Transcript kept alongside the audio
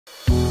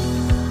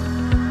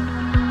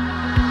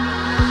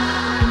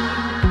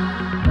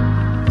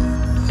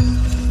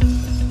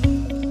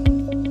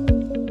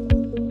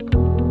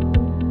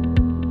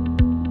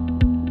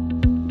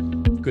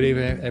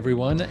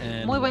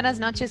everyone. Muy buenas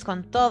noches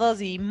con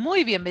todos y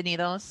muy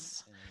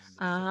bienvenidos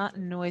a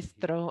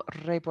nuestro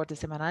reporte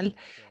semanal.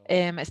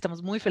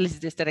 Estamos muy felices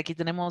de estar aquí.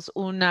 Tenemos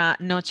una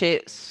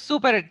noche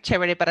súper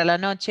chévere para la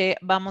noche.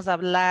 Vamos a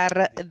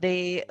hablar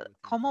de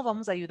cómo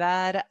vamos a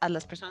ayudar a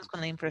las personas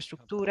con la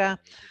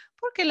infraestructura,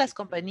 porque las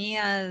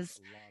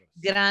compañías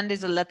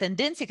grandes, la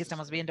tendencia que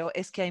estamos viendo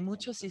es que hay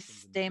muchos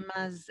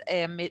sistemas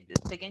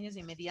pequeños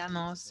y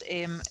medianos.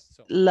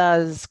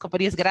 Las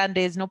compañías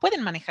grandes no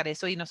pueden manejar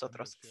eso y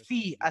nosotros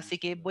sí. Así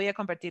que voy a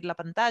compartir la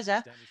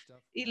pantalla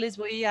y les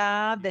voy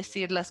a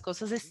decir las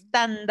cosas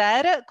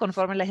estándar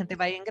conforme la gente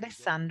vaya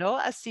ingresando.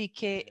 Así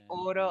que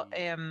oro,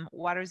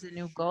 water is the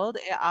new gold,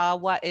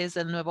 agua es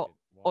el nuevo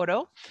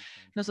oro.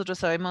 Nosotros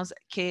sabemos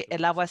que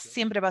el agua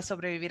siempre va a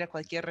sobrevivir a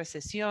cualquier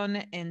recesión,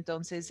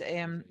 entonces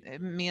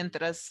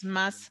mientras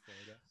más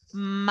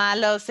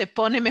malo se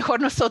pone, mejor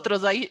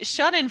nosotros. Hay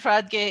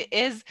Schadenfreude, que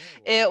es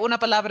una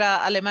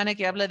palabra alemana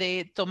que habla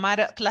de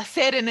tomar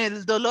placer en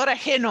el dolor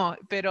ajeno,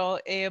 pero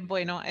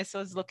bueno,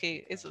 eso es lo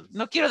que, eso,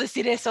 no quiero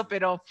decir eso,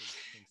 pero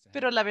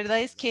la verdad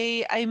es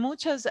que hay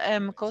muchas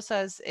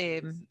cosas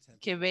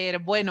que ver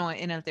bueno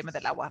en el tema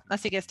del agua.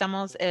 Así que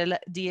estamos el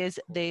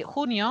 10 de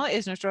junio,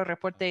 es nuestro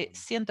reporte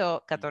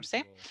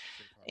 114.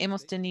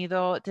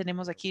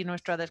 Tenemos aquí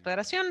nuestra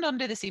declaración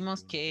donde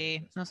decimos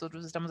que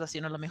nosotros estamos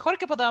haciendo lo mejor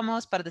que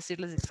podamos para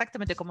decirles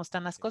exactamente cómo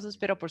están las cosas,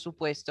 pero por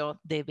supuesto,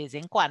 de vez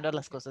en cuando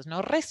las cosas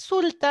no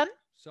resultan.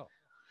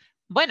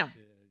 Bueno,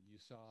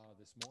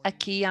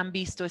 aquí han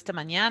visto esta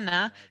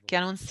mañana que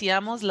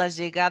anunciamos la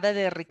llegada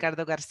de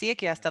Ricardo García,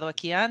 que ha estado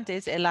aquí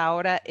antes. Él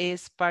ahora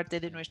es parte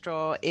de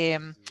nuestra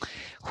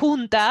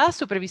junta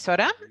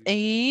supervisora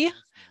y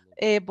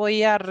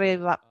voy a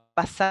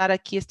repasar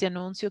aquí este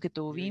anuncio que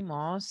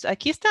tuvimos.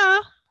 Aquí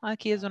está.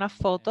 Aquí es una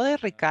foto de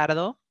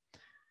Ricardo.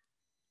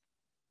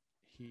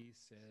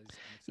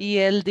 Y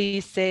él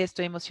dice,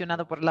 estoy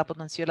emocionado por la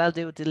potencial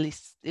de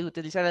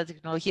utilizar la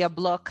tecnología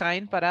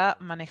blockchain para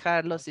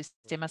manejar los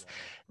sistemas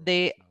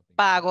de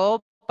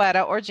pago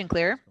para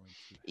OriginClear.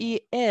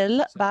 Y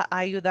él va a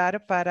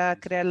ayudar para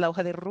crear la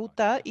hoja de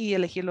ruta y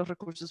elegir los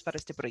recursos para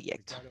este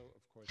proyecto.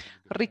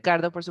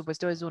 Ricardo, por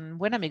supuesto, es un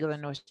buen amigo de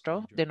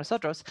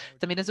nosotros.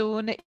 También es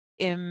un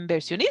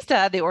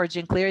inversionista de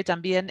OriginClear y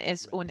también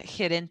es un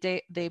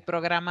gerente de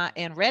programa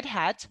en Red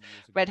Hat.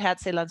 Red Hat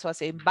se lanzó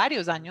hace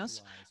varios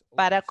años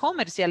para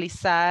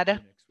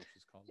comercializar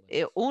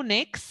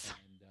Unix,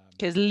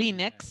 que es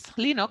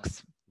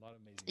Linux,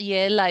 y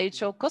él ha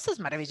hecho cosas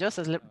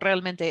maravillosas.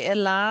 Realmente,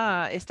 él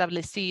ha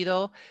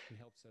establecido,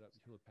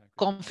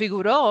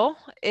 configuró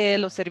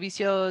los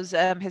servicios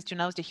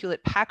gestionados de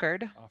Hewlett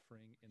Packard,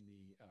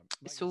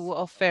 su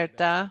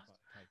oferta,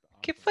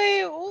 que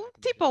fue un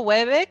tipo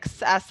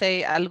WebEx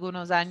hace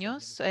algunos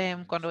años,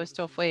 cuando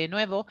esto fue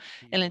nuevo.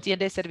 Él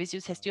entiende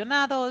servicios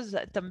gestionados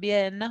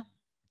también.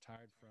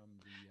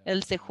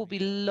 Él se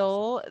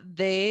jubiló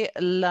de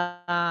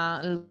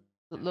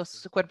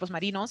los cuerpos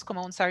marinos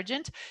como un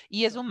sergeant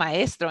y es un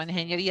maestro en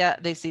ingeniería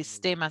de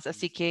sistemas.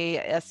 Así que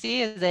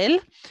así es él.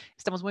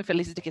 Estamos muy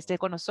felices de que esté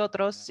con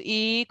nosotros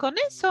y con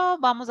eso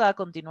vamos a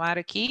continuar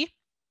aquí.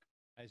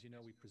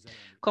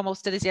 Como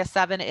ustedes ya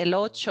saben, el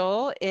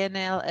 8 en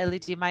el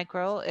LED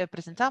Micro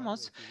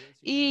presentamos.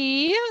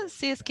 Y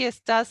si es que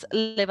estás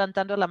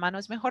levantando la mano,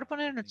 es mejor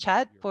poner en el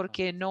chat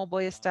porque no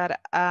voy a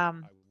estar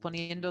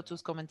poniendo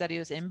tus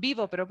comentarios en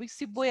vivo, pero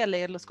sí voy a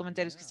leer los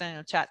comentarios que están en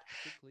el chat.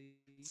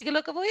 Así que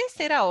lo que voy a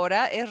hacer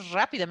ahora es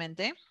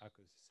rápidamente.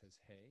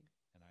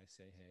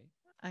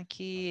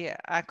 Aquí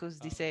Acus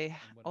dice,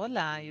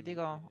 hola, yo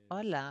digo,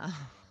 hola.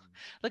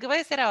 Lo que voy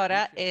a hacer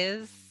ahora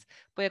es,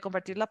 voy a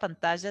compartir la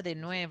pantalla de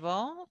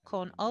nuevo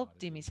con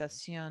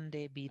optimización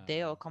de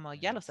video, como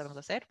ya lo sabemos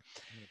hacer.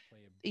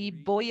 Y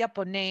voy a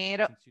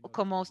poner,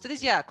 como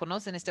ustedes ya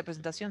conocen esta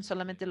presentación,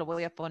 solamente lo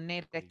voy a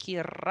poner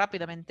aquí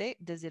rápidamente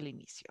desde el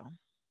inicio.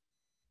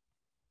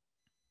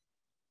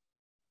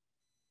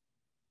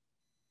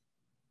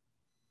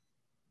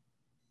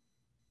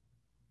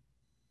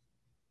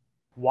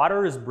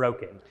 Water is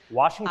broken.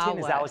 Washington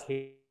is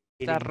allocating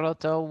está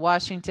roto.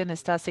 Washington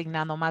está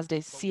asignando más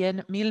de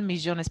 100 mil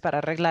millones para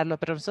arreglarlo,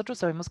 pero nosotros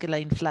sabemos que la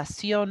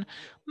inflación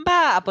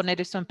va a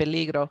poner esto en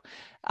peligro.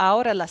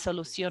 Ahora la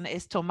solución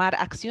es tomar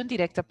acción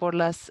directa por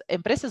las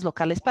empresas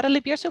locales para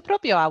limpiar su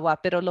propio agua,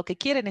 pero lo que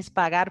quieren es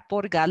pagar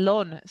por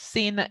galón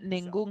sin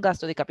ningún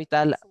gasto de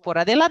capital por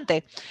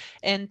adelante.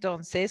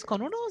 Entonces,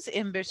 con unos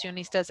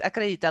inversionistas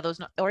acreditados,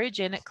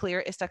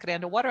 OriginClear está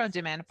creando Water on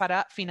Demand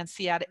para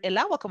financiar el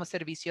agua como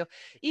servicio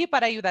y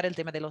para ayudar el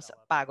tema de los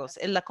pagos.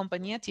 La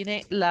compañía tiene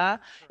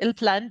el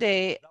plan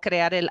de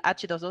crear el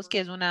H22,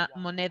 que es una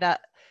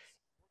moneda,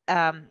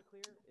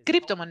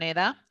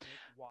 criptomoneda.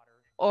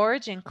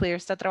 OriginClear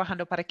está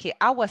trabajando para que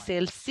agua sea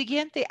el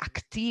siguiente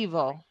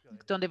activo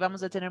donde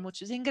vamos a tener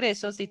muchos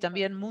ingresos y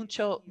también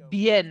mucho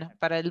bien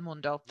para el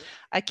mundo.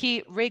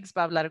 Aquí Riggs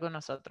va a hablar con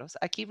nosotros.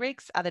 Aquí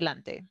Riggs,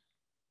 adelante.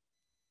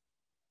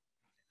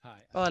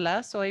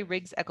 Hola, soy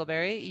Riggs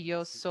Eckleberry y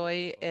yo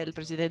soy el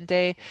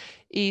presidente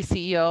y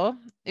CEO.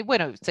 Y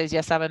bueno, ustedes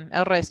ya saben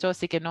el resto,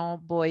 así que no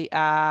voy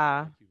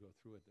a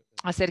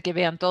hacer que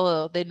vean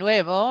todo de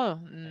nuevo,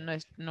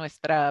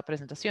 nuestra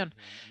presentación.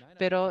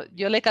 Pero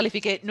yo le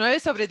califiqué 9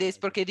 sobre 10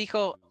 porque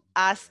dijo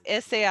haz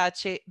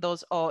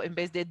SH2O en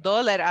vez de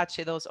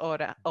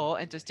 $H2O.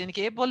 Entonces tiene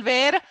que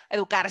volver a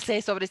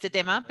educarse sobre este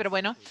tema. Pero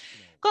bueno,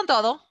 con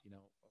todo,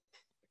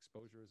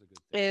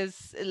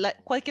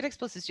 cualquier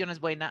exposición es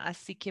buena.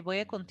 Así que voy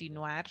a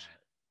continuar.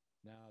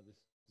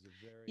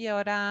 Y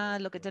ahora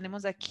lo que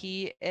tenemos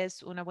aquí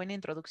es una buena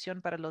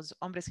introducción para los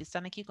hombres que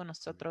están aquí con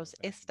nosotros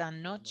esta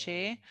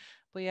noche.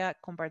 Voy a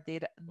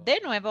compartir de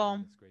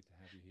nuevo.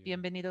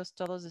 Bienvenidos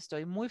todos.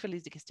 Estoy muy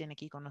feliz de que estén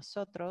aquí con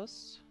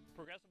nosotros.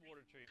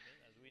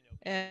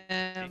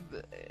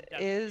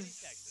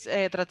 Es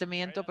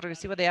tratamiento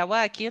progresivo de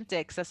agua aquí en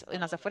Texas, en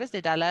las afueras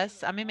de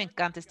Dallas. A mí me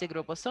encanta este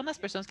grupo. Son las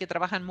personas que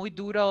trabajan muy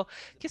duro,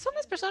 que son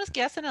las personas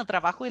que hacen el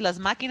trabajo y las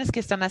máquinas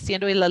que están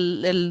haciendo y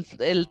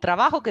el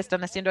trabajo que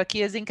están haciendo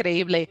aquí es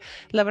increíble.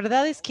 La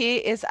verdad es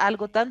que es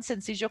algo tan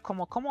sencillo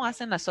como cómo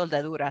hacen la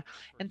soldadura.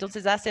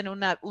 Entonces hacen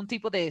un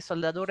tipo de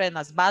soldadura en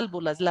las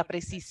válvulas, la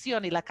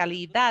precisión y la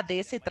calidad de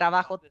ese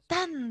trabajo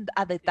tan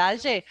a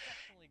detalle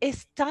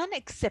es tan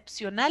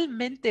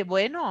excepcionalmente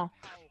bueno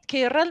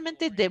que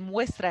realmente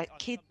demuestra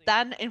qué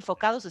tan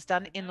enfocados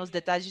están en los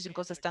detalles en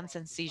cosas tan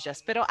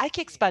sencillas. Pero hay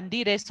que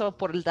expandir eso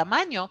por el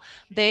tamaño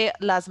de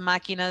las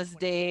máquinas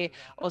de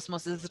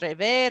osmosis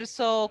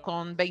reverso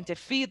con 20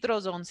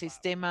 filtros o un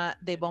sistema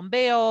de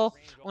bombeo,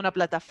 una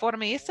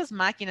plataforma. Y estas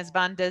máquinas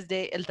van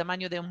desde el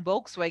tamaño de un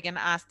Volkswagen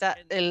hasta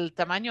el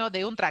tamaño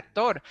de un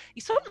tractor.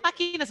 Y son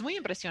máquinas muy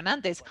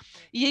impresionantes.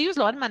 Y ellos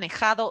lo han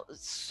manejado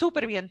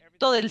súper bien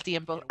todo el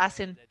tiempo.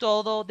 Hacen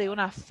todo de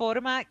una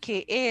forma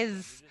que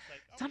es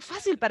tan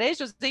fácil para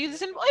ellos. Ellos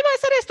dicen, hoy voy a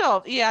hacer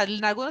esto. Y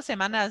en algunas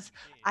semanas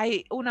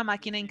hay una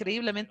máquina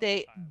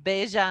increíblemente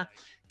bella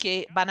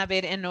que van a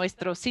ver en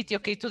nuestro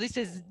sitio que tú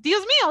dices,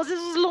 Dios mío, eso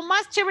es lo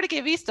más chévere que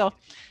he visto.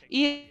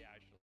 Y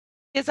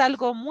es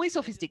algo muy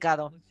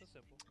sofisticado,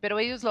 pero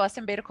ellos lo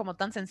hacen ver como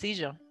tan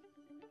sencillo.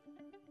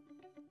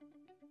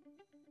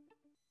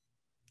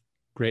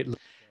 Great.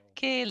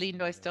 Qué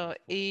lindo esto.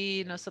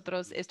 Y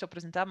nosotros esto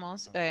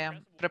preparamos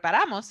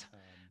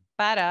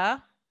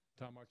para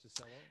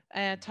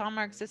Tom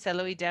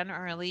Marxicello y Dan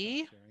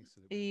Early.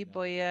 Y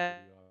voy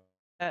a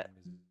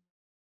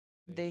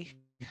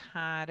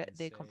dejar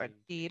de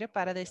compartir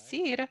para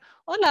decir,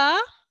 hola,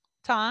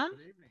 Tom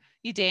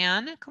y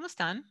Dan, ¿cómo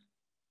están?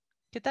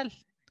 ¿Qué tal?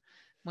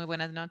 Muy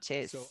buenas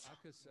noches.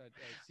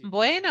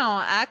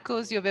 Bueno,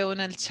 Acus, yo veo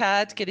en el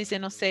chat que dice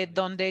no sé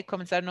dónde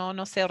comenzar,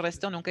 no sé el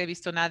resto, nunca he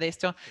visto nada de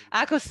esto.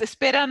 Acus,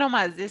 espera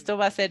nomás, esto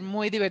va a ser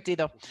muy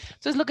divertido.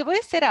 Entonces, lo que voy a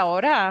hacer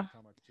ahora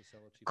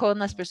con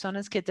las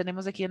personas que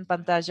tenemos aquí en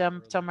pantalla,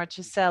 Tom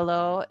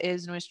Marchicello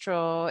es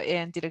nuestro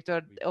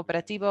director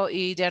operativo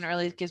y Dan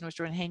Early, que es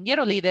nuestro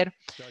ingeniero líder.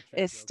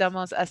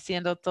 Estamos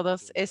haciendo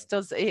todos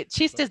estos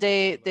chistes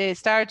de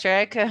Star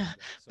Trek,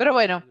 pero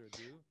bueno,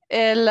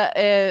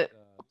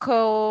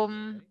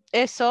 con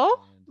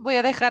eso voy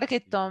a dejar que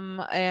Tom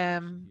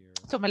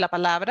tome la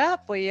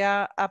palabra. Voy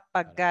a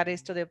apagar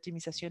esto de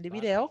optimización de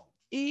video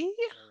y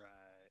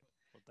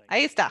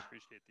ahí está.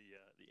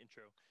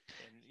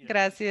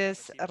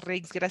 Gracias,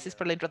 Riggs. Gracias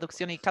por la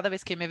introducción. Y cada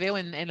vez que me veo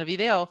en el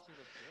video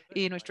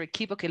y nuestro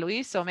equipo que lo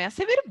hizo, me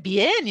hace ver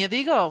bien. Yo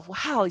digo,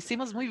 wow,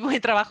 hicimos muy buen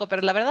trabajo,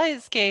 pero la verdad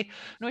es que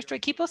nuestro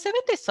equipo se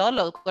vende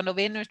solo cuando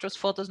ven nuestras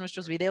fotos,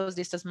 nuestros videos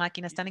de estas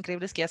máquinas tan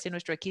increíbles que hace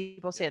nuestro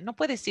equipo. O sea, no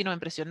puedes sino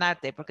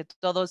impresionarte porque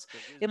todos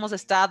hemos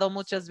estado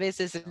muchas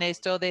veces en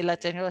esto de la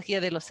tecnología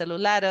de los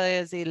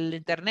celulares, el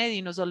internet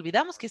y nos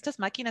olvidamos que estas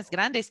máquinas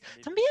grandes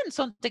también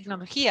son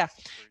tecnología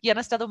y han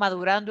estado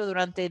madurando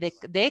durante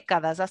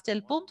décadas hasta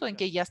el punto en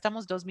que ya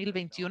estamos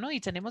 2021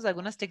 y tenemos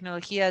algunas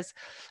tecnologías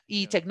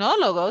y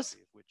tecnólogos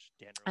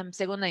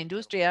según la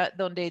industria,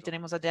 donde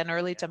tenemos a Dan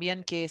Early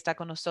también, que está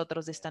con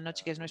nosotros esta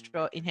noche, que es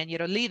nuestro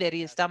ingeniero líder,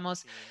 y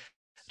estamos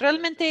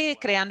realmente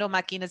creando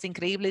máquinas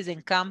increíbles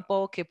en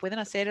campo que pueden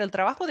hacer el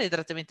trabajo de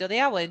tratamiento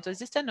de agua.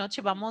 Entonces, esta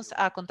noche vamos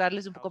a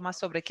contarles un poco más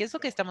sobre qué es lo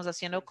que estamos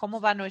haciendo,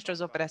 cómo van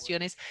nuestras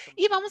operaciones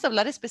y vamos a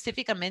hablar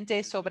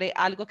específicamente sobre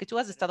algo que tú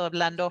has estado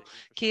hablando,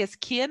 que es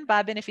quién va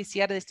a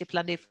beneficiar de este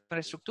plan de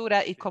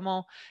infraestructura y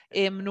cómo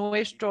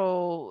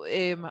nuestro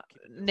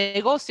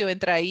negocio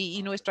entra ahí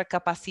y nuestra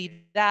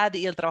capacidad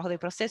y el trabajo de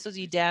procesos.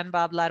 Y Dan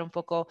va a hablar un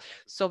poco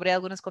sobre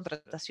algunas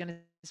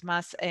contrataciones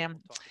más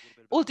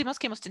últimos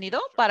que hemos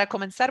tenido. Para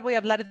comenzar, voy a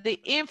hablar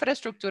de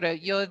infraestructura.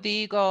 Yo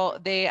digo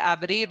de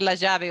abrir la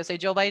llave. O sea,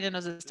 Joe Biden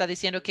nos está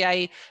diciendo que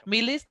hay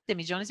miles de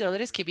millones de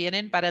dólares que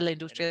vienen para la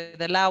industria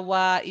del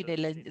agua y de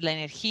la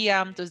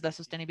energía. Entonces, la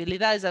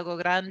sostenibilidad es algo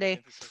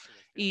grande.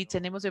 Y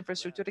tenemos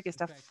infraestructura que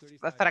está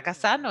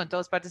fracasando en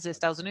todas partes de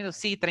Estados Unidos.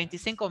 Sí,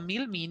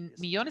 35,000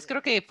 millones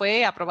creo que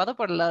fue aprobado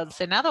por el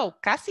Senado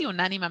casi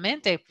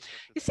unánimemente.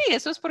 Y sí,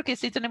 eso es porque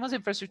sí tenemos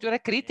infraestructura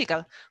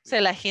crítica. O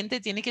sea, la gente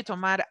tiene que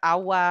tomar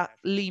agua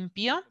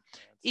limpia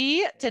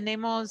y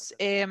tenemos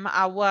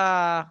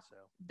agua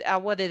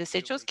agua de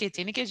desechos que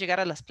tiene que llegar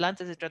a las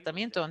plantas de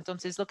tratamiento.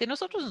 Entonces, lo que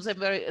nosotros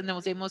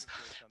nos hemos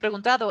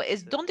preguntado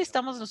es dónde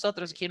estamos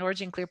nosotros aquí en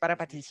Origin Clear para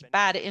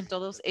participar en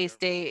todo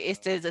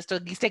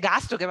este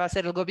gasto que va a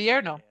hacer el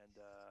gobierno.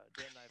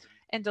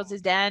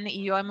 Entonces, Dan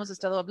y yo hemos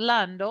estado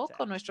hablando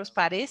con nuestros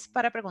pares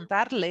para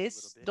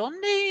preguntarles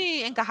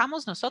dónde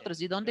encajamos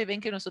nosotros y dónde ven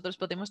que nosotros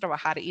podemos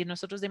trabajar. Y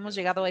nosotros hemos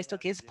llegado a esto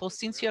que es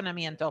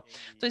posicionamiento.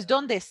 Entonces,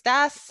 ¿dónde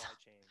estás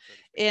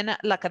en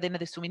la cadena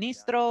de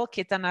suministro?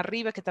 ¿Qué tan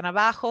arriba, qué tan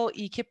abajo?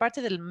 ¿Y qué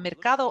parte del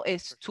mercado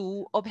es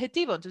tu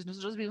objetivo? Entonces,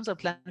 nosotros vimos el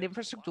plan de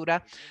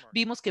infraestructura.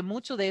 Vimos que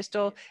mucho de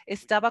esto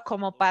estaba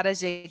como para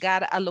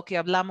llegar a lo que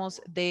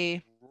hablamos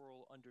de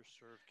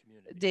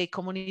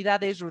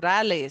comunidades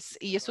rurales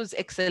y eso es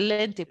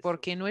excelente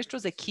porque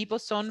nuestros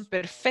equipos son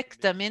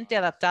perfectamente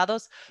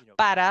adaptados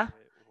para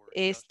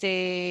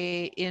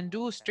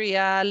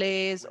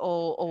industriales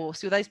o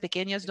ciudades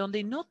pequeñas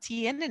donde no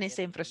tienen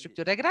esa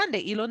infraestructura grande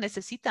y lo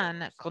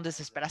necesitan con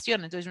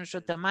desesperación. Entonces,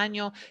 nuestro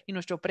tamaño y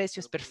nuestro precio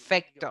es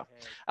perfecto.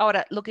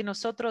 Ahora, lo que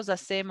nosotros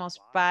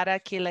hacemos para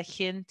que la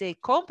gente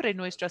compre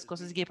nuestras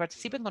cosas y que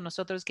participen con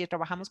nosotros es que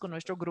trabajamos con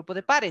nuestro grupo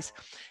de pares.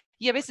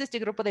 Y a veces este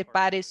grupo de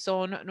pares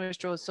son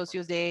nuestros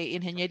socios de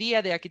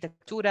ingeniería, de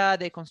arquitectura,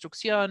 de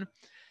construcción,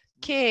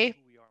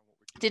 que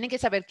tienen que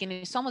saber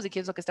quiénes somos y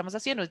qué es lo que estamos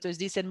haciendo. Entonces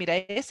dicen, mira,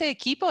 ese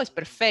equipo es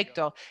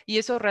perfecto y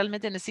eso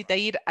realmente necesita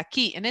ir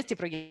aquí, en este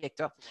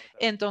proyecto.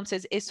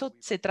 Entonces, eso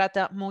se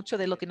trata mucho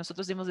de lo que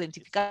nosotros hemos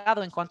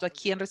identificado en cuanto a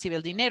quién recibe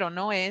el dinero,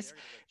 no es,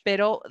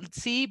 pero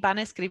sí van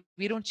a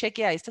escribir un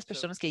cheque a estas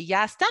personas que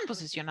ya están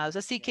posicionadas.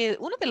 Así que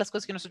una de las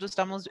cosas que nosotros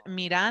estamos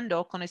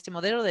mirando con este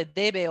modelo de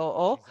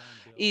DBOO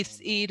es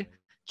ir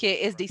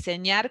que es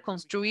diseñar,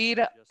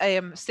 construir,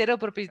 ser el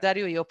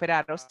propietario y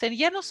operar. O sea,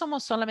 ya no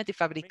somos solamente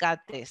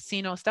fabricantes,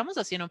 sino estamos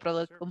haciendo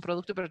un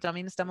producto, pero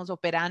también estamos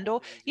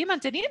operando y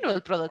manteniendo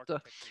el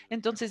producto.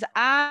 Entonces,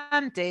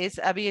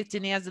 antes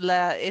tenías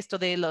esto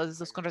de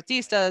los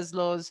contratistas,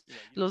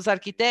 los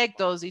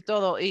arquitectos y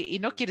todo, y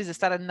no quieres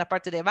estar en la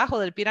parte de abajo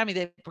del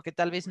pirámide porque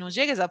tal vez no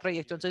llegues al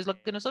proyecto. Entonces, lo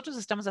que nosotros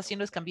estamos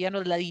haciendo es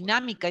cambiando la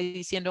dinámica y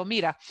diciendo,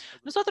 mira,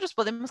 nosotros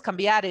podemos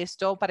cambiar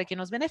esto para que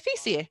nos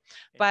beneficie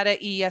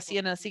y así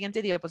en el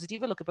siguiente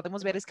diapositiva lo que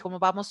podemos ver es cómo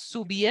vamos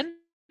subiendo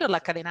la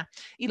cadena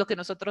y lo que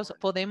nosotros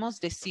podemos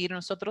decir,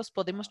 nosotros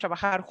podemos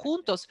trabajar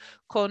juntos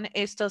con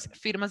estas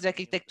firmas de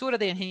arquitectura,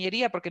 de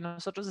ingeniería, porque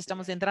nosotros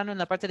estamos entrando en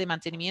la parte de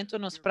mantenimiento,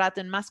 nos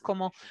tratan más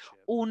como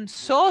un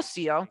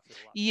socio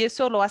y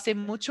eso lo hace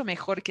mucho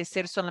mejor que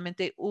ser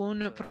solamente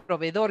un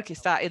proveedor que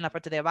está en la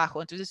parte de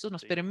abajo. Entonces eso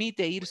nos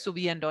permite ir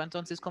subiendo.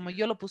 Entonces, como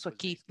yo lo puse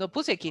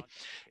aquí,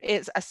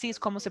 así es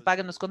como se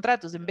pagan los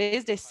contratos. En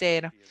vez de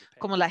ser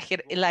como la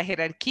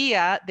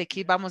jerarquía de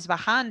que vamos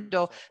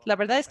bajando, la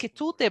verdad es que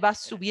tú te vas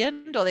subiendo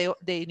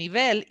de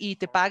nivel y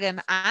te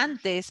pagan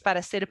antes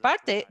para ser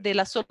parte de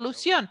la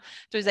solución.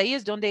 Entonces ahí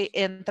es donde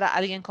entra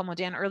alguien como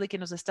Dan Early que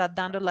nos está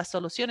dando las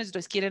soluciones.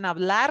 Entonces quieren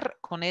hablar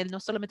con él, no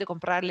solamente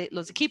comprarle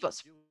los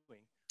equipos.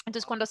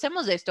 Entonces, cuando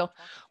hacemos esto,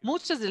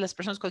 muchas de las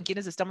personas con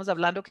quienes estamos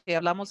hablando, que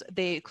hablamos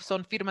de,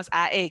 son firmas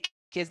AE,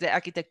 que es de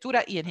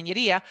arquitectura y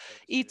ingeniería,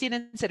 y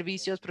tienen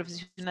servicios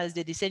profesionales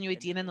de diseño y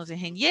tienen los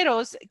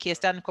ingenieros que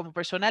están como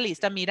personal y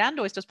están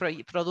mirando estos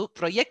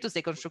proyectos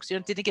de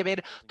construcción. Tienen que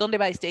ver dónde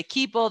va este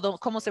equipo,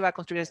 cómo se va a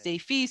construir este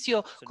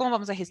edificio, cómo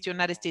vamos a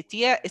gestionar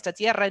esta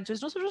tierra. Entonces,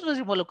 nosotros nos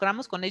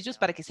involucramos con ellos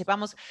para que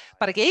sepamos,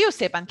 para que ellos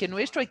sepan que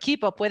nuestro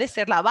equipo puede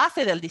ser la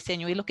base del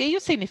diseño. Y lo que ello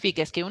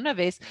significa es que una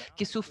vez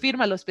que su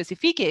firma lo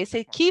especifique, ese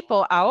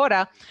equipo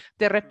ahora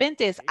de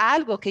repente es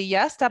algo que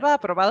ya estaba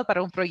aprobado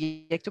para un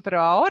proyecto,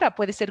 pero ahora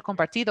puede ser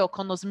compartido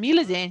con los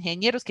miles de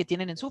ingenieros que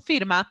tienen en su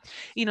firma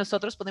y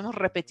nosotros podemos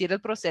repetir el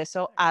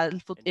proceso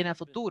en el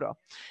futuro.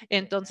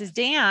 Entonces,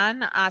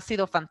 Dan ha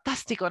sido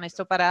fantástico en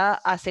esto para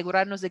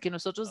asegurarnos de que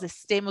nosotros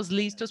estemos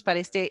listos para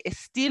este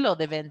estilo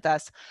de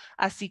ventas,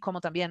 así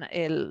como también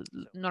el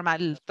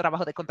normal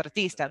trabajo de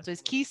contratista.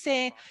 Entonces,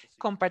 quise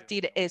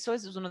compartir eso.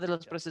 Eso es uno de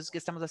los procesos que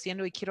estamos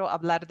haciendo y quiero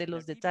hablar de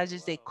los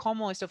detalles de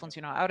cómo esto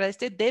funciona. Ahora,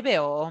 este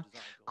DBO,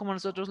 como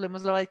nosotros lo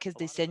hemos hablado, que es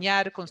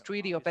diseñar,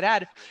 construir y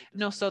operar,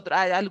 nosotros,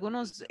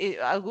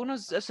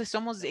 algunos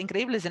somos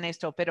increíbles en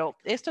esto, pero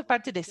esto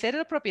parte de ser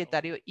el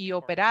propietario y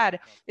operar.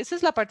 Esa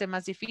es la parte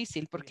más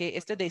difícil porque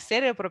este de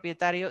ser el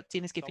propietario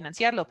tienes que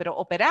financiarlo, pero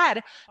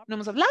operar, no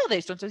hemos hablado de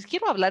esto. Entonces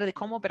quiero hablar de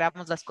cómo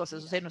operamos las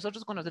cosas. O sea,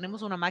 nosotros cuando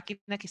tenemos una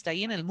máquina que está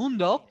ahí en el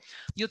mundo,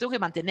 yo tengo que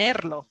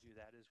mantenerlo.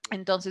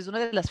 Entonces, una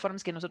de las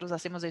formas que nosotros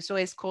hacemos eso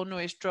es con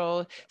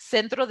nuestro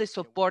centro de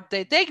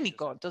soporte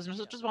técnico. Entonces,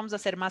 nosotros vamos a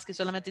hacer más que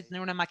solamente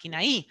tener una máquina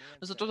ahí.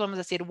 Nosotros vamos a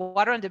decir,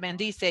 Water on Demand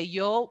dice,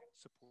 yo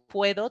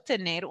puedo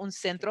tener un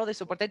centro de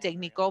soporte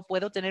técnico,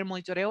 puedo tener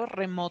monitoreo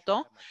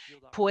remoto,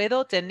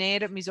 puedo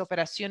tener mis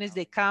operaciones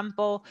de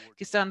campo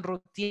que están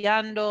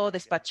ruteando,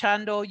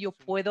 despachando, yo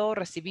puedo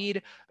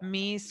recibir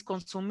mis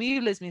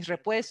consumibles, mis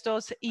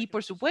repuestos y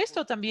por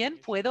supuesto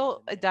también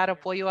puedo dar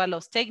apoyo a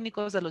los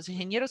técnicos, a los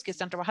ingenieros que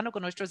están trabajando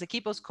con nuestros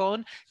equipos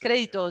con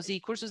créditos y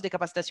cursos de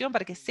capacitación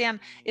para que sean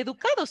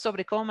educados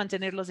sobre cómo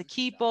mantener los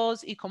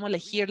equipos y cómo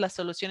elegir las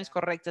soluciones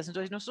correctas.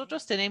 Entonces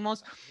nosotros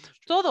tenemos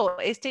todo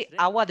este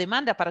agua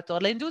demanda para toda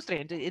la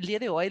industria. Entonces, el día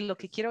de hoy lo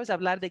que quiero es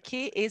hablar de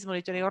qué es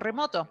monitoreo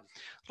remoto.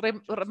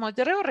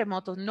 Monitoreo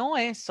remoto no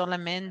es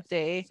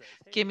solamente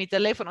que mi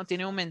teléfono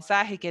tiene un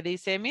mensaje que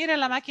dice, mira,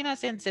 la máquina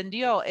se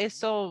encendió.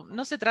 Eso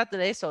no se trata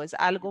de eso, es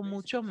algo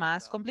mucho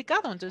más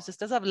complicado. Entonces,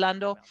 estás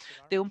hablando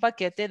de un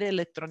paquete de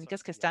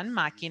electrónicas que están en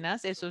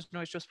máquinas, esos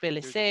nuestros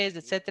PLCs,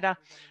 etcétera.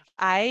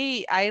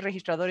 Hay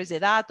registradores de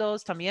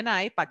datos, también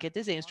hay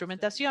paquetes de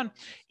instrumentación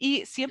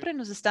y siempre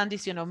nos están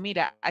diciendo,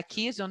 mira,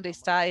 aquí es donde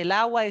está el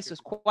agua, eso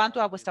es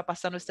cuánto agua está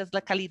pasando, esta es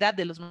la calidad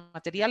de los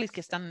materiales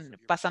que están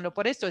pasando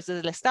por esto, este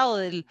es el estado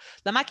de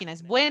la máquina,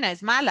 es buena,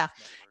 es mala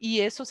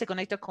y eso se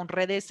conecta con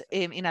redes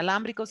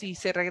inalámbricos y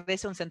se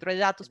regresa a un centro de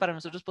datos para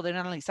nosotros poder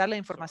analizar la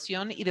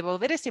información y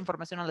devolver esa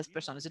información a las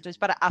personas. Entonces,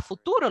 para a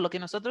futuro, lo que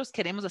nosotros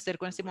queremos hacer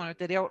con este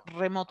monitoreo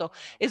remoto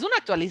es una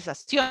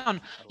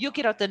actualización. Yo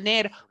quiero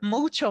tener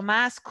mucho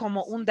más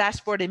como un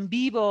dashboard en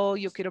vivo.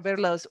 Yo quiero ver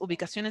las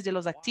ubicaciones de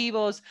los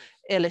activos,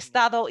 el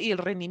estado y el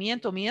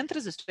rendimiento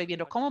mientras estoy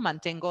viendo cómo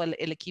mantengo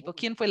el equipo,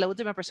 quién fue la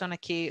última persona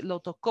que lo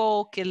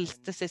tocó, qué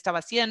se estaba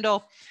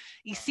haciendo.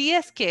 Y si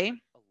es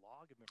que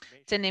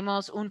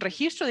tenemos un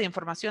registro de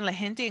información, la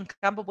gente en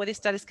campo puede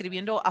estar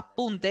escribiendo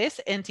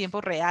apuntes en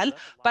tiempo real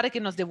para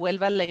que nos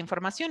devuelva la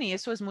información y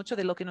eso es mucho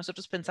de lo que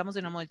nosotros pensamos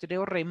en el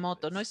monitoreo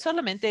remoto. No es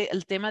solamente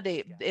el tema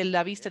de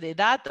la vista de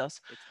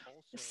datos,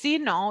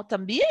 sino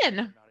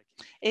también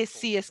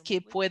si es que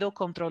puedo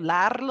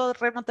controlarlo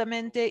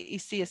remotamente y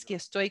si es que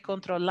estoy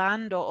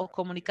controlando o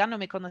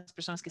comunicándome con las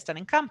personas que están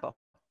en campo.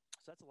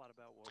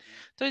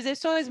 Entonces,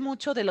 eso es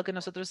mucho de lo que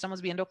nosotros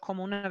estamos viendo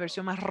como una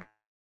versión más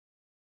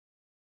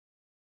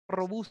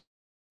robusta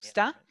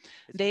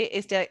de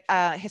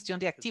esta gestión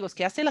de activos,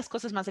 que hace las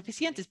cosas más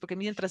eficientes, porque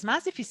mientras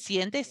más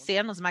eficientes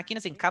sean las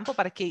máquinas en campo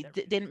para que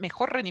den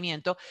mejor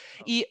rendimiento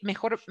y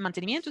mejor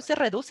mantenimiento, se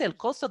reduce el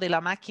costo de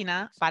la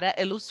máquina para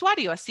el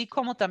usuario, así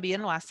como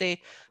también lo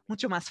hace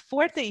mucho más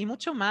fuerte y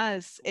mucho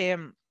más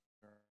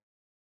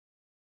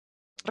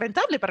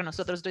rentable para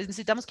nosotros. Entonces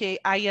necesitamos que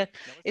haya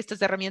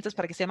estas herramientas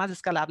para que sea más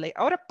escalable.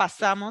 Ahora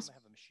pasamos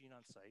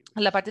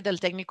la parte del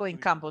técnico en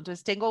campo.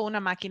 Entonces, tengo una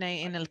máquina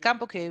en el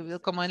campo que,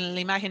 como en la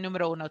imagen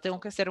número 1, tengo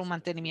que hacer un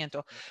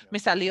mantenimiento. Me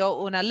salió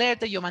una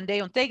alerta, yo mandé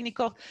a un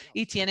técnico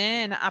y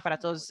tienen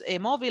aparatos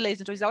móviles.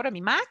 Entonces, ahora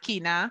mi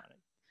máquina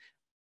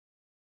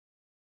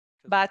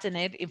va a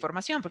tener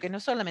información, porque no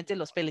solamente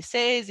los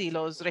PLCs y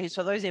los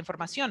registradores de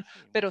información,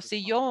 pero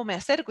si yo me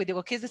acerco y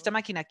digo, ¿qué es esta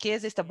máquina? ¿Qué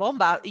es esta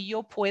bomba? Y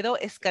yo puedo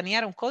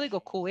escanear un código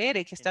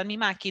QR que está en mi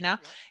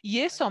máquina y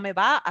eso me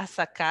va a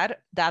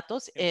sacar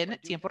datos en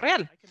tiempo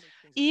real.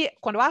 Y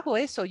cuando hago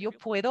eso, yo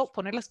puedo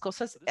poner las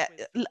cosas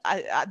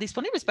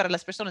disponibles para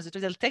las personas.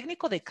 Entonces, el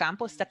técnico de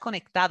campo está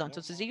conectado.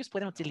 Entonces, ellos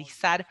pueden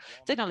utilizar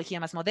tecnología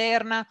más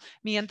moderna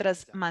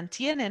mientras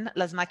mantienen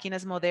las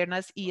máquinas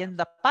modernas y en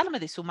la palma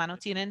de su mano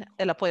tienen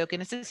el apoyo que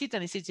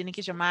necesitan. Y si tienen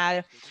que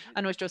llamar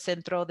a nuestro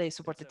centro de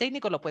soporte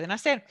técnico, lo pueden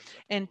hacer.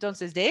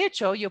 Entonces, de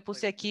hecho, yo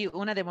puse aquí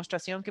una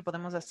demostración que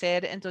podemos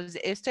hacer. Entonces,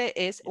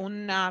 este es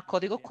un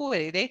código QR.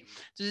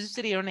 Entonces,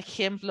 sería un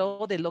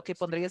ejemplo de lo que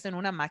pondrías en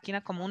una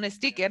máquina como un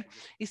sticker.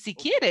 Y si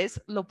quieres,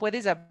 lo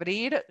puedes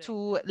abrir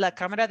la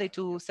cámara de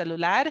tu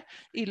celular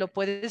y lo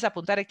puedes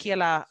apuntar aquí a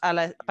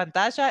la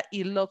pantalla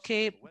y lo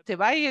que te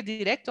va a ir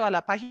directo a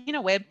la página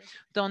web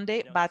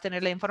donde va a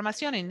tener la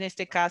información. En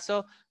este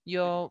caso,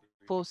 yo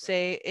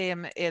puse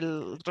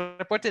el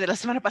reporte de la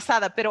semana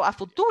pasada, pero a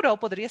futuro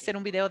podría ser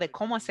un video de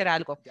cómo hacer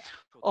algo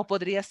o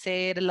podría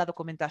ser la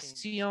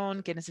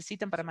documentación que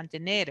necesitan para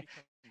mantener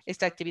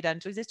esta actividad.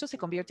 Entonces, esto se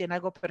convierte en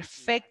algo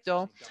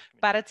perfecto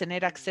para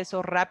tener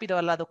acceso rápido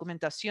a la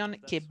documentación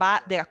que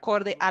va de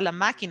acorde a la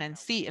máquina en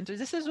sí.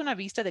 Entonces, esa es una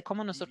vista de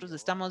cómo nosotros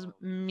estamos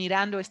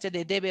mirando este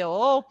de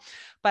DBOO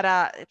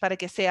para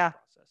que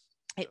sea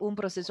un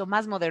proceso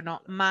más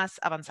moderno, más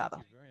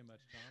avanzado.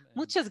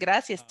 Muchas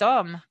gracias,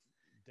 Tom.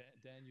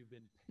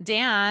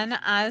 Dan,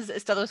 has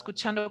estado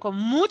escuchando con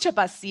mucha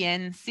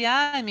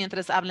paciencia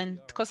mientras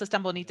hablan cosas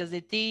tan bonitas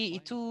de ti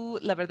y tú,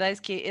 la verdad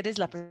es que eres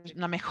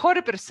la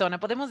mejor persona.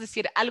 ¿Podemos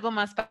decir algo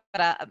más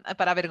para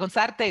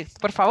avergonzarte,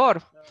 por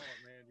favor?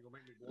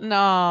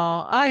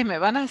 No, ay, me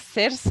van a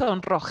hacer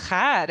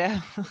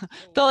sonrojar.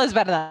 Todo es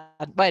verdad.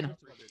 Bueno,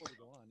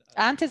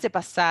 antes de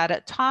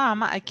pasar,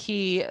 Tom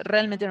aquí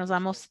realmente nos ha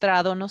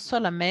mostrado no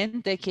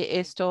solamente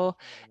que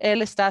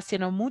él está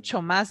haciendo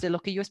mucho más de lo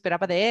que yo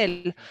esperaba de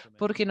él,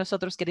 porque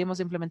nosotros queremos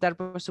implementar,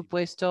 por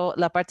supuesto,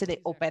 la parte de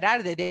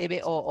operar de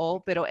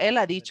DBOO, pero él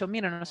ha dicho,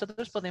 mira,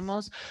 nosotros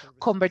podemos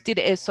convertir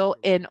eso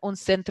en un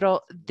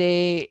centro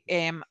de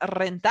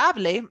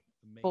rentable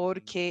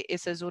porque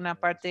esa es una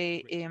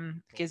parte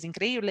que es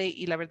increíble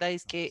y la verdad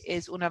es que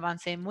es un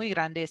avance muy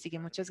grande. Así que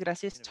muchas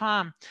gracias,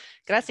 Tom.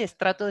 Gracias,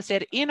 trato de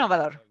ser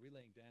innovador.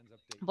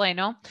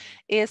 Bueno,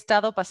 he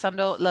estado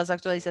pasando las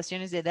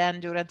actualizaciones de Dan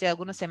durante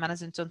algunas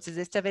semanas, entonces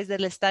esta vez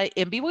él está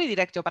en vivo y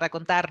directo para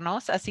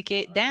contarnos. Así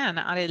que Dan,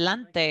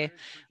 adelante.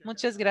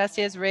 Muchas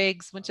gracias,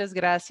 Riggs. Muchas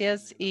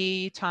gracias.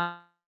 Y Tom.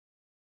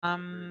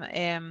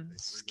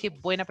 Qué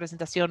buena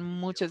presentación,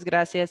 muchas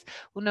gracias.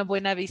 Una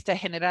buena vista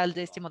general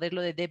de este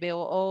modelo de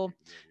DBOO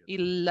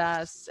y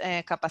las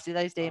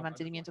capacidades de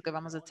mantenimiento que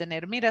vamos a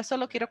tener. Mira,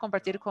 solo quiero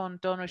compartir con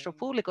todo nuestro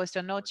público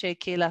esta noche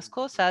que las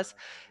cosas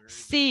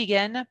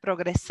siguen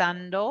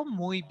progresando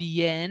muy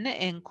bien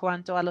en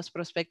cuanto a los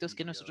prospectos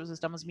que nosotros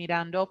estamos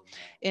mirando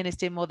en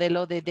este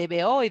modelo de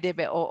DBO y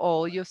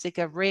DBOO. Yo sé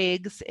que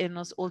Riggs en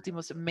los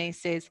últimos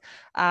meses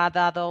ha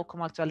dado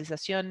como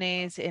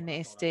actualizaciones en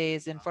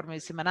estos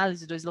informes semanales.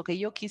 Entonces, lo que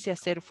yo quise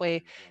hacer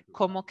fue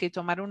como que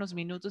tomar unos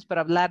minutos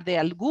para hablar de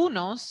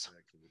algunos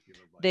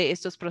de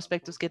estos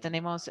prospectos que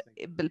tenemos.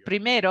 El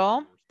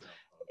primero,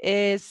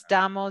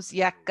 estamos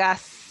ya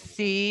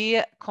casi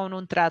con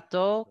un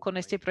trato con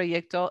este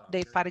proyecto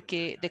de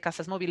parque de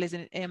casas móviles.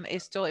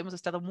 Esto hemos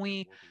estado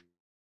muy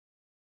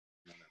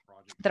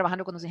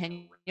trabajando con los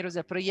ingenieros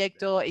del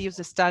proyecto. Ellos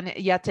están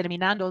ya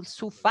terminando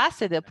su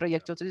fase del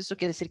proyecto. Entonces, eso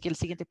quiere decir que el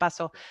siguiente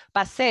paso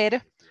va a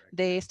ser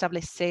de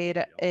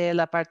establecer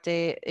la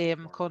parte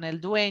con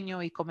el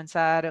dueño y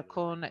comenzar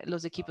con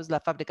los equipos, la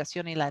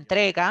fabricación y la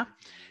entrega.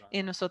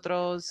 Y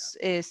nosotros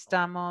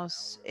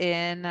estamos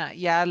en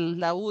ya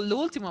el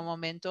último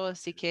momento,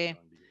 así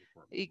que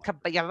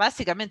ya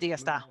básicamente ya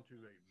está.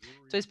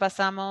 Entonces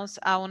pasamos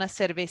a una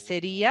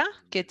cervecería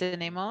que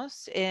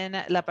tenemos en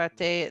la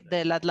parte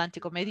del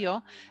Atlántico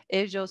Medio.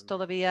 Ellos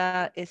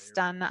todavía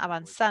están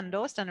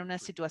avanzando, están en una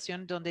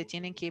situación donde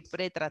tienen que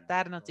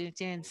pretratar, no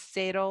tienen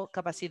cero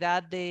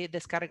capacidad de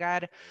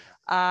descargar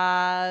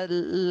a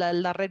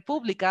la red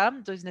pública,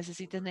 entonces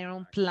necesitan tener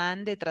un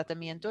plan de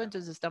tratamiento.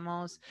 Entonces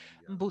estamos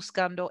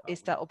buscando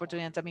esta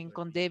oportunidad también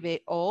con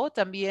DBO.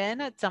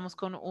 También estamos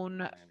con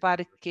un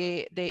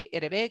parque de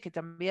RB que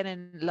también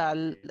en el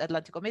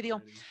Atlántico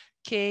Medio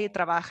que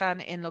trabajan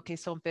en lo que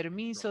son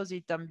permisos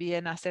y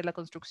también hacer la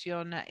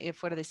construcción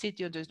fuera de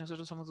sitio. Entonces,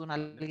 nosotros somos un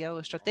aliado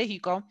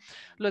estratégico.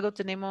 Luego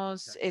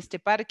tenemos este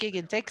parque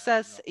en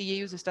Texas y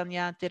ellos están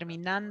ya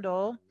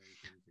terminando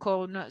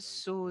con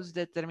sus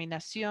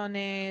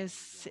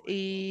determinaciones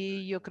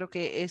y yo creo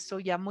que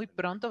eso ya muy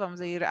pronto vamos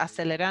a ir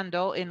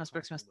acelerando en los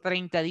próximos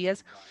 30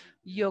 días.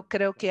 Yo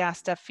creo que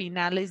hasta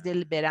finales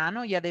del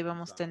verano ya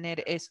debemos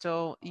tener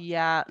esto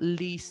ya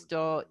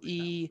listo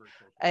y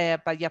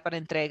ya para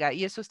entrega.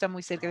 Y eso está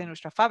muy cerca de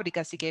nuestra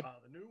fábrica, así que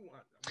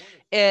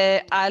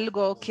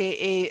algo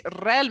que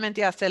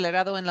realmente ha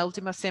acelerado en la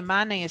última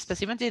semana y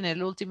especialmente en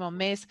el último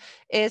mes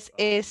es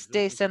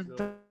este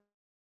centro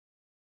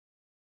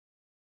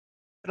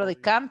de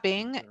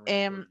camping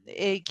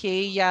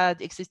que ya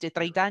existe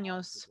 30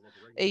 años.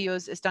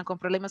 Ellos están con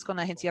problemas con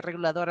la agencia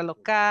reguladora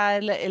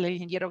local. El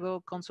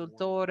ingeniero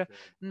consultor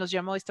nos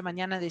llamó esta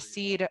mañana a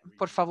decir,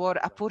 por favor,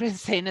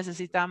 apúrense,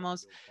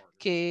 necesitamos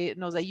que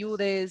nos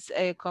ayudes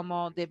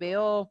como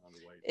DBO.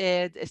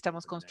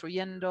 Estamos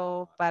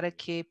construyendo para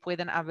que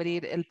puedan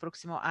abrir el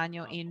próximo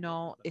año y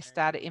no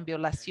estar en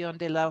violación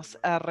de los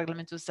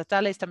reglamentos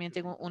estatales. También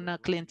tengo una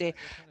cliente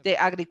de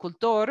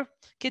agricultor.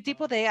 ¿Qué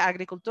tipo de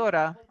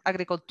agricultura?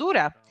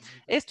 Agricultura.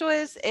 Esto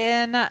es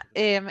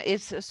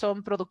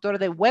son productores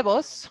de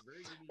huevos.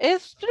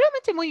 Es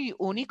realmente muy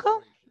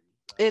único.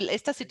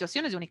 Esta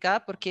situación es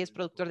única porque es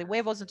productor de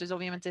huevos, entonces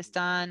obviamente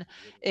están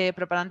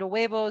preparando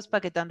huevos,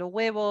 paquetando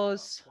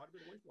huevos,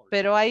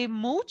 pero hay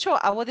mucho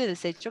agua de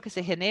desecho que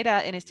se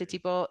genera en este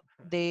tipo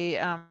de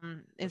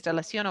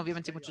instalación,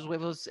 obviamente muchos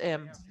huevos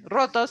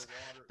rotos,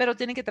 pero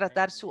tienen que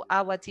tratar su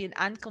agua,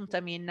 han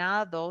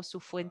contaminado su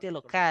fuente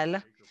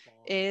local.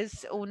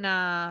 Es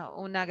una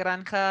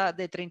granja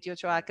de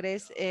 38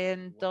 acres,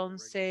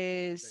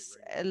 entonces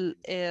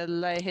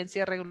la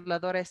agencia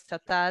reguladora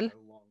estatal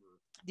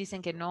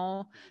dicen que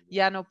no,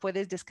 ya no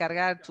puedes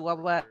descargar tu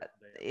agua.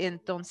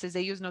 Entonces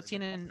ellos no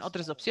tienen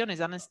otras opciones.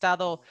 Han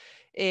estado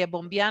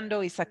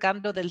bombeando y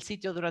sacando del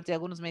sitio durante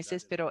algunos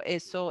meses, pero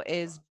eso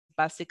es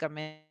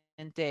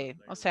básicamente,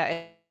 o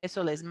sea,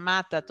 eso les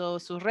mata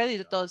todos sus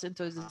réditos.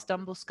 Entonces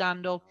están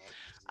buscando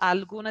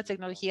alguna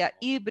tecnología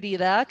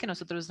híbrida que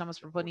nosotros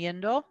estamos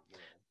proponiendo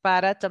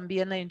para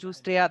también la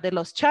industria de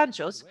los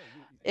chanchos.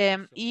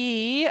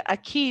 Y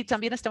aquí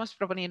también estamos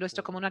proponiendo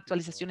esto como una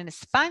actualización en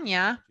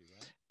España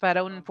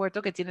para un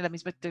puerto que tiene la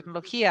misma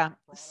tecnología.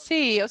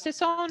 Sí, o sea,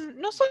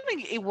 no son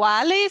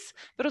iguales,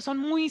 pero son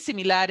muy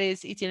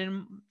similares y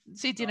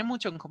sí, tienen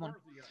mucho en común.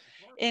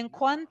 En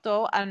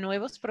cuanto a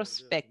nuevos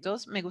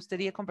prospectos, me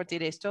gustaría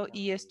compartir esto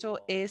y esto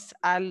es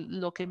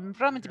lo que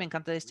realmente me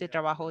encanta de este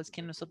trabajo, es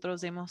que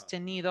nosotros hemos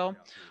tenido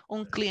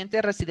un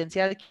cliente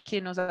residencial que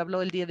nos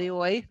habló el día de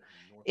hoy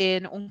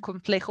en un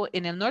complejo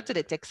en el norte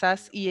de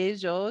Texas y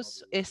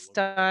ellos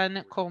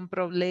están con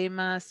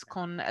problemas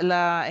con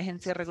la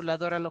agencia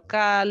reguladora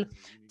local,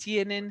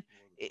 tienen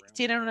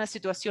tienen una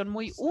situación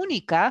muy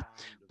única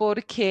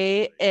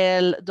porque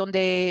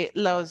donde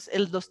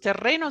los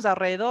terrenos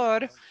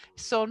alrededor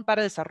son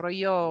para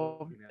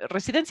desarrollo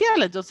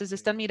residencial. Entonces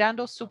están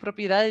mirando su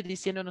propiedad y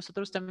diciendo,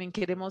 nosotros también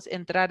queremos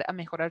entrar a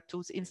mejorar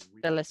tus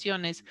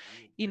instalaciones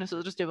y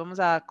nosotros te vamos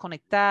a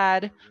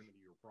conectar,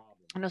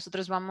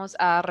 nosotros vamos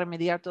a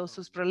remediar todos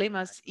sus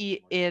problemas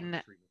y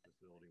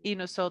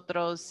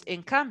nosotros,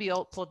 en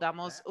cambio,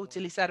 podamos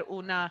utilizar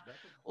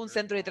un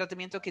centro de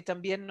tratamiento que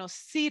también nos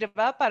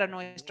sirva para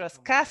nuestras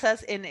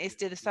casas en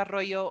este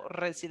desarrollo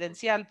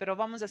residencial. Pero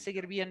vamos a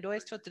seguir viendo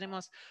esto.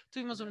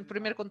 Tuvimos un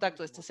primer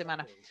contacto esta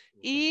semana.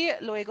 Y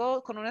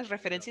luego, con unas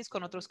referencias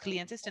con otros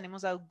clientes,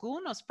 tenemos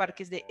algunos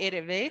parques de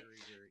RV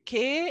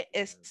que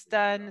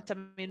están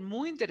también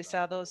muy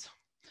interesados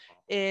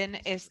en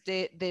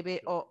este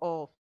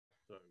DBOO.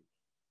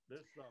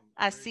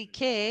 Así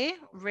que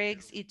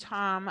Riggs y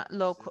Tom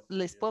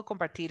les puedo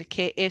compartir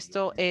que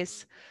esto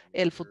es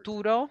el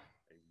futuro.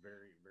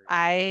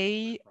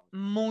 Hay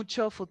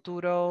mucho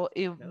futuro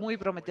y muy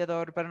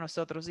prometedor para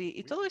nosotros.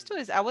 Y todo esto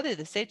es agua de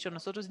desecho.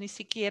 Nosotros ni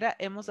siquiera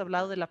hemos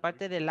hablado de la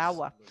parte del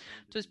agua.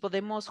 Entonces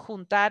podemos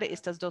juntar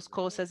estas dos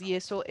cosas y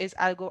eso es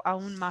algo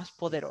aún más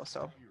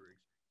poderoso.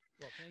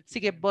 Así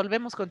que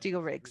volvemos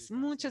contigo, Rex.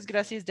 Muchas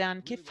gracias,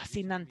 Dan. Qué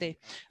fascinante.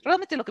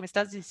 Realmente lo que me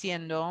estás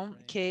diciendo,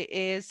 que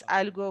es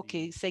algo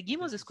que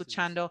seguimos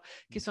escuchando,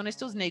 que son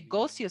estos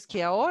negocios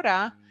que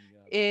ahora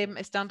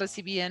están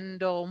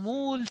recibiendo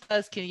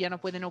multas, que ya no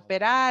pueden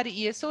operar,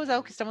 y eso es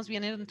algo que estamos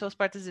viendo en todas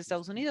partes de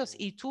Estados Unidos,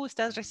 y tú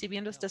estás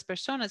recibiendo estas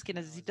personas que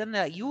necesitan de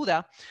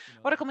ayuda.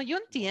 Ahora, como yo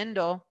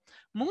entiendo,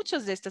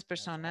 muchas de estas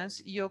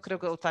personas, yo creo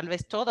que o tal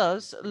vez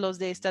todos los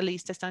de esta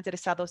lista están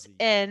interesados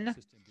en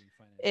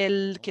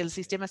que el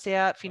sistema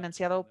sea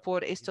financiado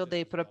por esto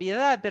de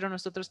propiedad, pero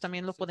nosotros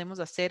también lo podemos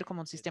hacer como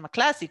un sistema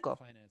clásico.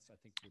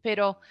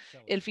 Pero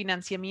el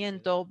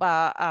financiamiento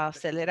va a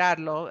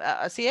acelerarlo.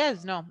 Así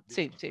es, ¿no?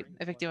 Sí, sí,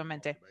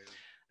 efectivamente.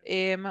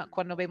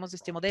 Cuando vemos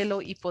este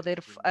modelo y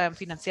poder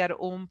financiar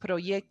un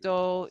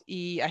proyecto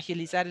y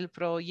agilizar el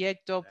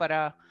proyecto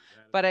para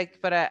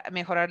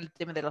mejorar el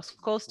tema de los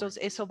costos,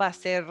 eso va a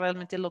ser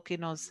realmente lo que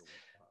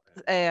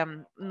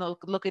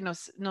lo que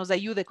nos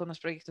ayude con los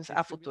proyectos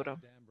a futuro.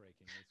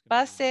 Va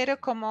a ser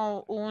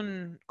como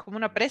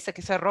una presa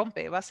que se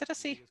rompe, va a ser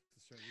así.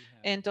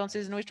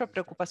 Entonces, nuestra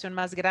preocupación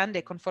más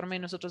grande, conforme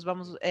nosotros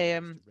vamos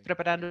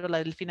preparando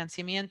el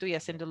financiamiento y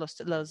haciendo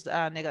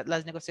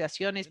las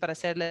negociaciones para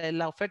hacer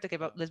la oferta que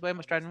les voy a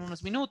mostrar en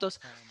unos minutos,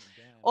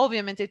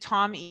 obviamente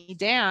Tom y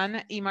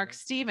Dan y Mark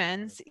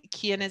Stevens,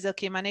 quien es el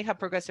que maneja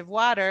Progressive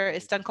Water,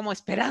 están como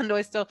esperando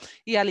esto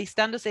y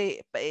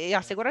alistándose y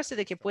asegurarse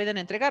de que pueden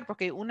entregar,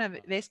 porque una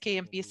vez que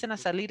empiecen a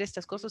salir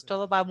estas cosas,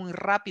 todo va muy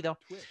rápido.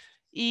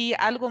 Y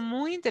algo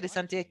muy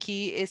interesante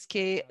aquí es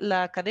que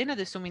la cadena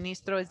de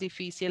suministro es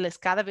difícil, es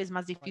cada vez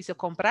más difícil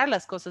comprar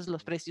las cosas,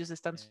 los precios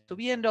están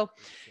subiendo.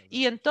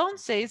 Y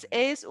entonces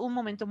es un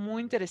momento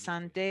muy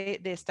interesante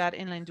de estar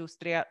en la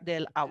industria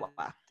del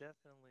agua.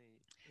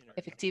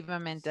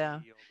 Efectivamente,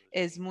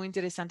 es muy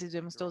interesante,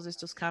 vemos todos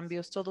estos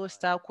cambios, todo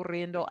está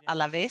ocurriendo a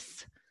la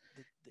vez,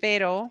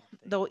 pero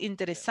lo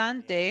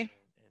interesante,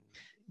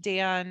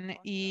 Dan,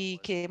 y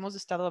que hemos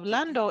estado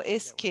hablando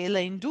es que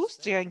la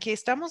industria en que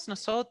estamos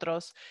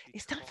nosotros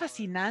es tan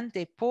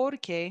fascinante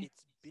porque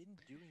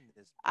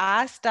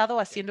ha estado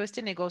haciendo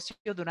este negocio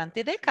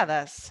durante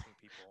décadas,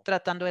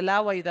 tratando el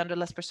agua, ayudando a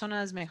las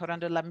personas,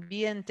 mejorando el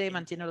ambiente,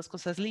 manteniendo las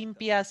cosas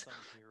limpias,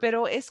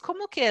 pero es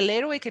como que el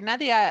héroe que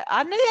nadie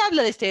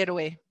habla de este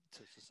héroe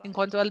en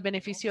cuanto al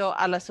beneficio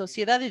a la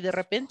sociedad y de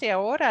repente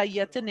ahora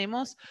ya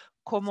tenemos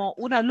como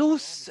una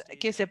luz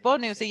que se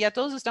pone, o sea, ya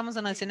todos estamos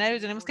en el escenario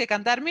y tenemos que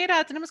cantar,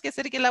 mira, tenemos que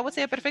hacer que el agua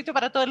sea perfecto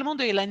para todo el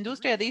mundo y la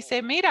industria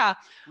dice, mira,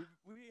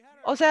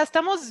 o sea,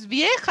 estamos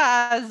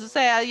viejas, o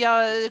sea,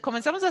 ya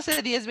comenzamos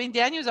hace 10,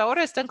 20 años,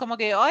 ahora están como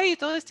que, ay,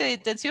 toda esta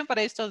atención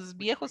para estos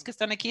viejos que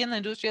están aquí en la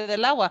industria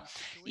del agua.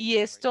 Y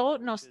esto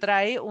nos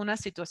trae una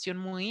situación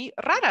muy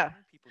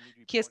rara,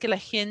 que es que la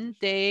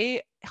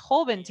gente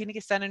joven tiene que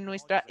estar en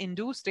nuestra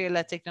industria,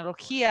 la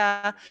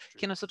tecnología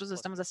que nosotros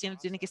estamos haciendo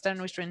tiene que estar en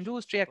nuestra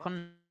industria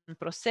con un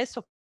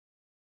proceso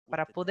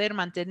para poder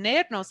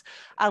mantenernos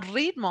al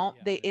ritmo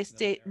de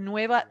esta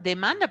nueva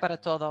demanda para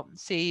todo.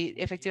 Sí,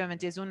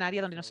 efectivamente es un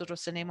área donde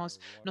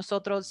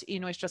nosotros y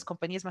nuestras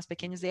compañías más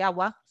pequeñas de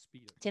agua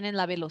tienen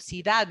la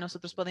velocidad.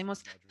 Nosotros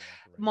podemos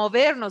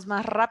movernos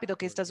más rápido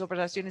que estas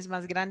operaciones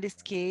más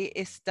grandes que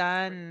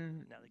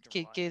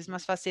es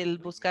más fácil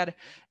buscar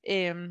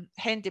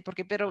gente,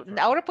 pero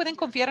ahora pueden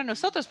confiar en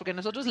nosotros porque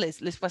nosotros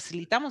les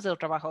facilitamos el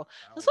trabajo.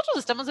 Nosotros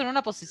estamos en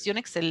una posición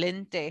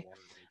excelente.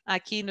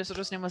 Aquí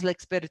nosotros tenemos la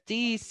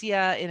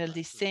experticia en el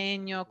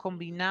diseño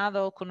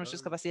combinado con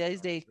nuestras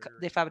capacidades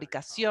de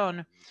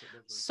fabricación.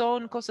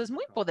 Son cosas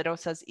muy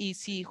poderosas y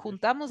si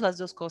juntamos las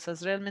dos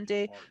cosas,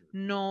 realmente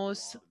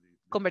nos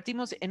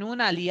convertimos en un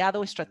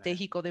aliado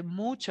estratégico de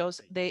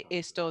muchos de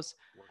estas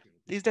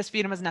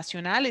firmas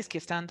nacionales que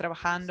están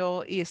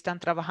trabajando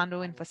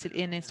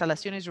en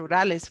instalaciones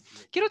rurales.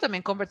 Quiero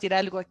también compartir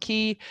algo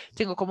aquí.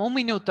 Tengo como un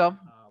minuto.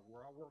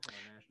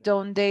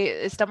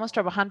 donde estamos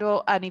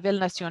trabajando a nivel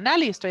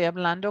nacional y estoy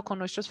hablando con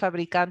nuestros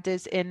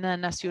fabricantes en la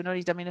nacional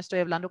y también estoy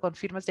hablando con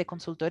firmas de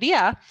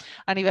consultoría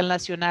a nivel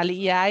nacional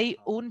y hay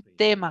un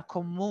tema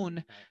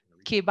común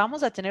que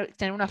vamos a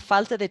tener una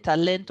falta de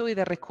talento y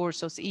de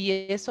recursos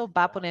y eso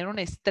va a poner un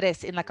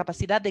estrés en la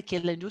capacidad de que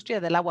la industria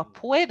del agua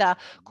pueda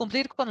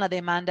cumplir con la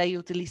demanda y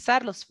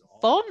utilizar los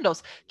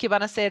fondos que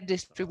van a ser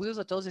distribuidos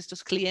a todos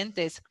estos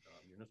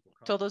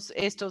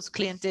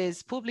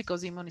clientes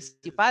públicos y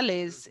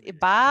municipales,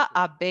 va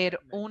a haber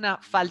una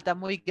falta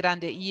muy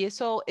grande y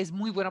eso es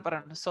muy bueno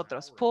para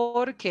nosotros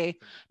porque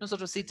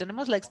nosotros sí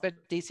tenemos la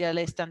experticia,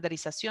 la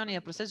estandarización y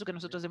el proceso que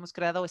nosotros hemos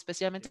creado,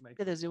 especialmente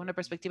desde una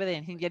perspectiva de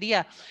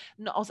ingeniería,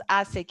 nos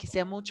hace que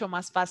sea mucho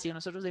más fácil.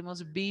 Nosotros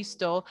hemos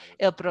visto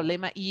el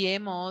problema y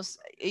hemos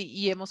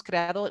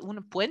creado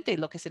un puente,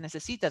 lo que se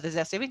necesita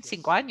desde hace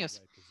 25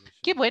 años.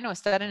 Qué bueno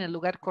estar en el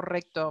lugar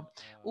correcto.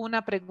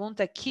 Una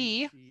pregunta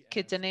aquí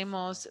que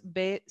tenemos,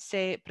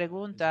 BC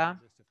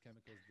pregunta,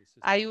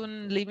 hay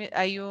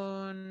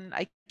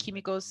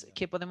químicos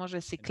que podemos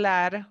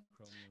reciclar.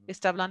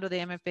 Está hablando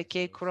de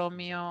MPK,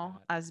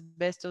 cromio,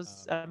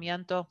 asbestos,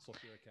 amianto,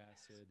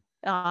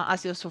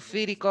 ácido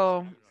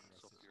sulfúrico.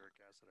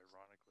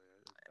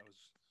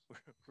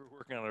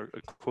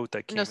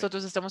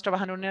 Nosotros estamos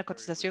trabajando en una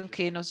cotización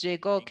que nos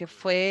llegó, que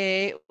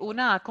fue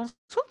una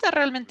consulta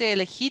realmente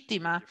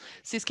legítima,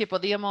 si es que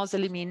podíamos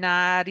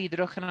eliminar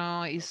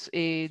hidrógeno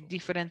y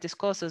diferentes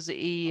cosas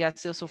y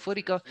ácido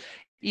sulfúrico.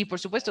 Y por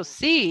supuesto,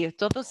 sí,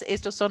 todos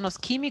estos son los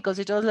químicos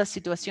y todas las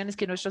situaciones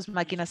que nuestras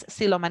máquinas,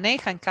 si lo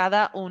manejan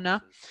cada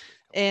una,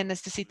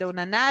 necesita un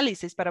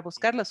análisis para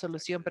buscar la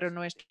solución, pero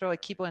nuestro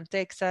equipo en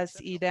Texas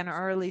y Dan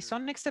Early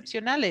son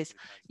excepcionales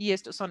y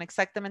estos son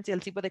exactamente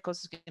el tipo de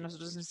cosas que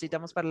nosotros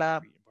necesitamos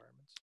para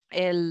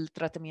el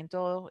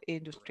tratamiento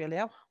industrial de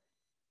agua.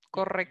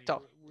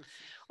 Correcto.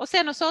 O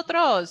sea,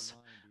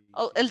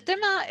 el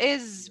tema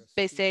es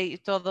PC y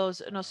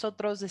todos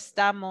nosotros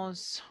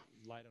estamos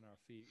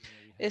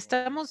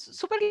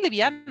súper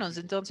livianos,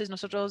 entonces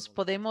nosotros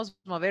podemos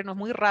movernos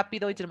muy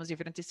rápido y tenemos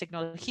diferentes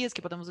tecnologías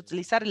que podemos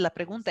utilizar. Y la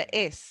pregunta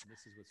es,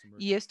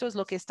 y esto es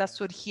lo que está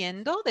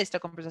surgiendo de esta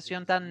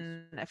conversación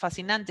tan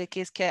fascinante,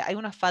 que es que hay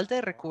una falta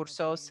de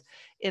recursos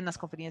en las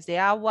compañías de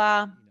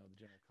agua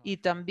y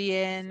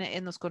también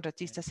en los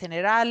contratistas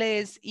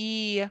generales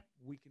y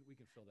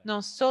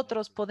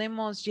nosotros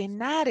podemos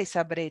llenar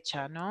esa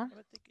brecha, ¿no?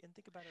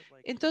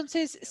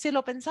 Entonces, si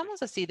lo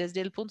pensamos así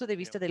desde el punto de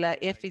vista de la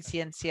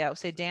eficiencia, o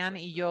sea, Dan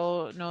y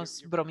yo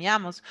nos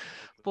bromeamos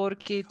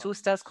porque tú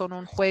estás con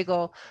un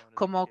juego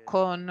como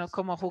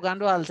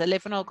jugando al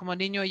teléfono como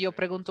niño y yo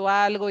pregunto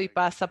algo y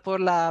pasa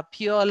por la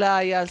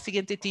piola y al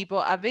siguiente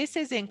tipo. A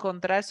veces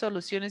encontrar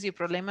soluciones y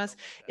problemas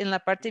en la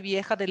parte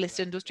vieja de la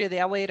industria de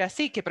agua era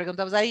así, que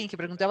preguntabas a alguien, que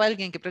preguntaba a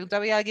alguien, que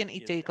preguntaba a alguien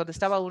y te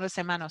contestaba una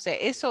semana. O sea,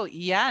 eso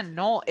ya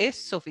no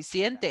es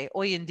suficiente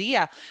hoy en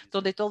día,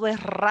 donde todo es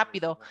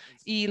rápido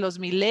y los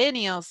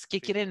millennials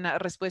que quieren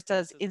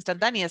respuestas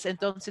instantáneas.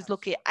 Entonces, lo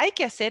que hay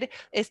que hacer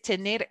es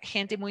tener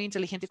gente muy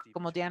inteligente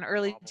como Dan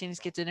Early. Tienes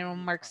que tener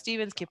un Mark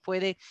Stevens que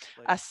puede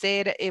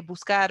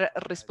buscar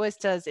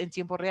respuestas en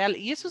tiempo real.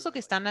 Y eso es lo que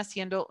están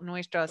haciendo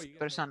nuestras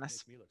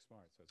personas.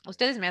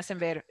 Ustedes me hacen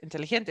ver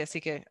inteligente,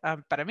 así que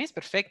para mí es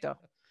perfecto.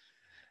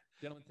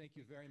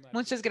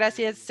 Muchas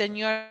gracias,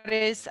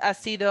 señores. Ha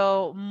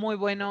sido muy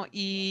bueno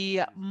y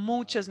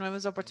muchas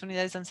nuevas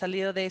oportunidades han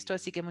salido de esto,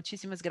 así que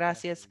muchísimas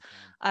gracias.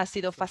 Ha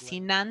sido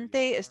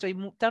fascinante. Estoy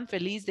tan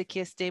feliz de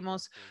que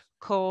estemos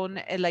con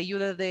la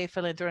ayuda de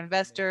Philanthro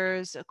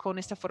Investors, con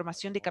esta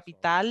formación de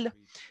capital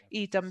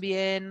y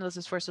también los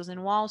esfuerzos en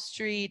Wall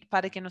Street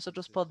para que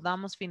nosotros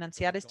podamos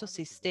financiar estos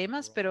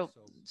sistemas, pero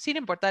sin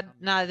importar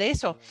nada de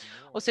eso.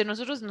 O sea,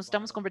 nosotros nos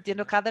estamos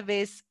convirtiendo cada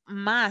vez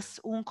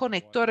más un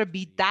conector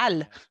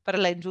vital para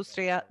la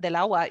industria del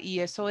agua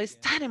y eso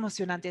es tan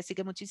emocionante. Así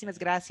que muchísimas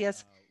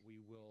gracias.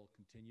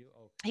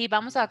 Y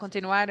vamos a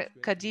continuar.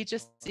 Khadija,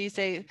 sí,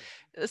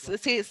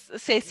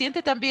 se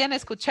siente también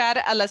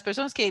escuchar a las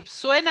personas que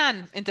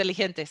suenan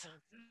inteligentes.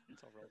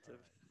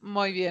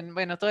 Muy bien,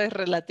 bueno, todo es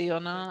relativo,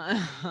 ¿no?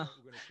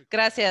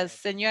 Gracias,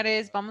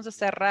 señores. Vamos a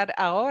cerrar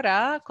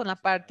ahora con la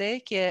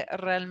parte que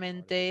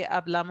realmente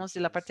hablamos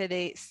de la parte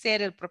de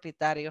ser el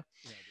propietario.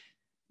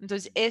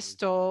 Entonces,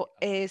 esto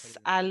es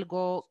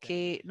algo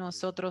que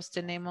nosotros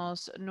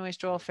tenemos,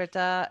 nuestra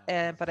oferta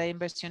para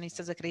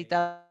inversionistas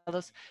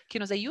acreditados, que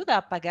nos ayuda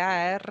a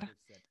pagar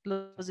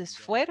los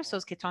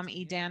esfuerzos que Tom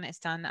y Dan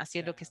están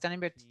haciendo, que están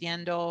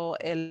invirtiendo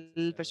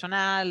el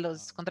personal,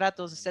 los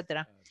contratos,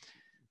 etcétera.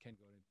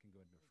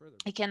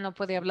 Y Ken no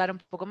puede hablar un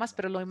poco más,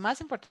 pero lo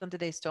más importante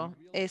de esto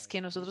es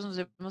que nosotros nos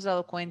hemos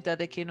dado cuenta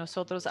de que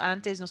nosotros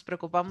antes nos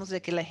preocupamos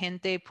de que la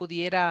gente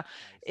pudiera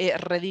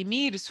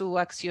redimir su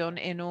acción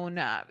en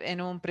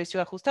un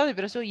precio ajustado,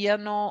 pero eso ya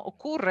no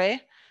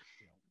ocurre.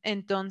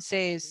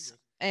 Entonces,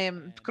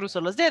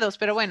 cruzo los dedos,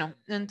 pero bueno,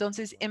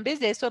 entonces en vez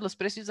de eso, los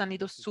precios han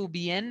ido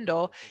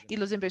subiendo y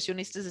los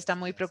inversionistas están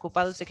muy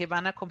preocupados de que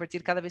van a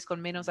convertir cada vez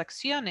con menos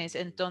acciones.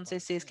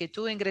 Entonces, si es que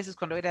tú ingresas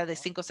cuando era de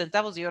 5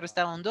 centavos y ahora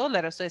está a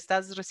 $1, o sea,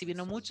 estás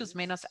recibiendo muchos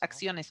menos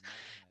acciones.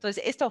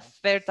 Entonces, esta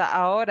oferta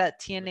ahora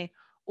tiene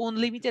un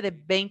límite de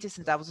 20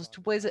 centavos.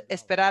 Tú puedes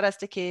esperar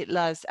hasta que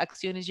las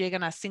acciones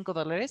lleguen a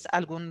 $5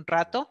 algún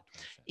rato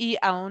y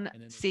aún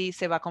sí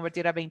se va a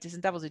convertir a 20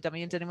 centavos. Y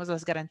también tenemos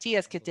las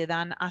garantías que te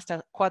dan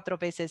hasta 4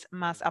 veces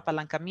más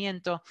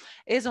apalancamiento.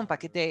 Es un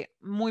paquete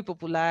muy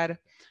popular.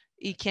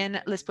 ¿Y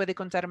quién les puede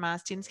contar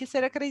más? Tienes que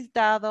ser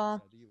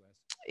acreditado.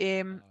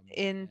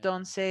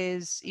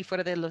 Entonces, y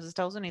fuera de los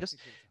Estados Unidos,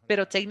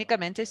 pero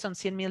técnicamente son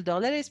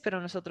 $100,000, pero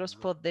nosotros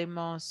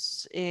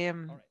podemos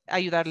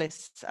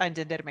ayudarles a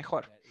entender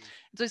mejor.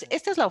 Entonces,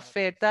 esta es la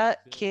oferta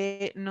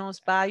que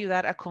nos va a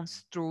ayudar a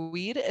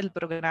construir el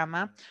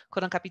programa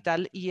con el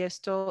capital y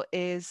esto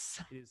es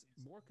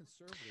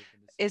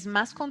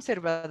más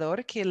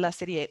conservador que la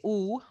serie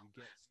U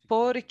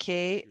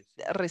porque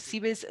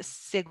recibes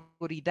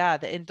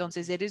seguridad.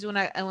 Entonces, eres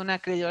una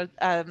acreedor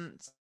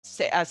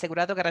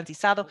asegurado,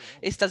 garantizado.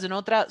 Estás en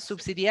otra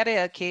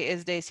subsidiaria que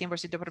es de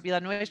 100%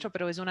 propiedad nuestra,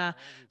 pero es una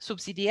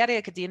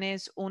subsidiaria que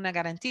tienes una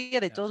garantía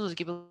de todos los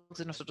equipos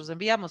que nosotros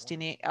enviamos.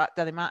 Tiene,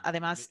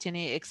 además,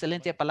 tiene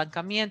excelente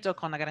apalancamiento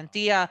con la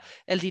garantía.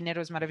 El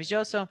dinero es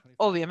maravilloso,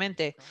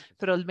 obviamente,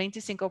 pero el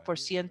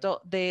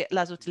 25% de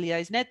las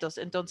utilidades netos.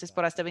 Entonces,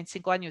 por hasta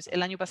 25 años.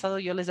 El año pasado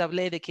yo les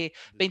hablé de que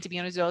 $20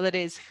 millones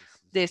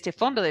de este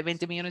fondo de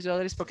 $20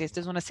 millones, porque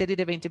esta es una serie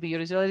de $20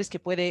 millones que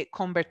puede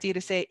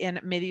convertirse en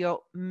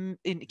en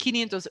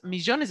 $500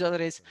 millones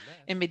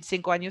en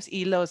 25 años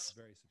y las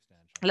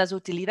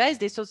utilidades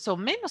de estos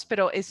son menos,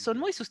 pero son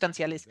muy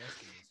sustanciales.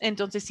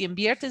 Entonces, si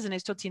inviertes en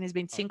esto, tienes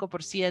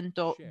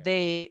 25%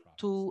 de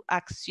tu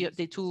acción,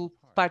 de tu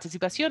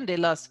participación de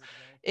las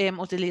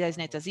utilidades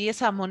netas. Y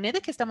esa moneda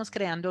que estamos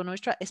creando,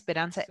 nuestra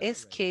esperanza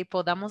es que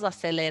podamos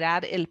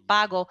acelerar el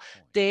pago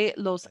de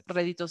los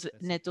réditos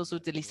netos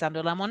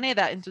utilizando la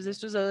moneda. Entonces,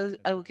 esto es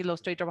algo que lo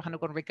estoy trabajando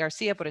con Rick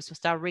García, por eso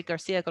está Rick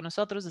García con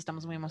nosotros.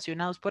 Estamos muy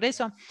emocionados por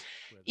eso.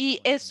 Y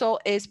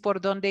eso es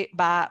por donde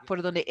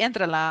por donde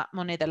entra la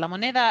moneda. La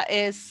moneda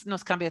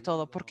nos cambia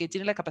todo porque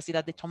tiene la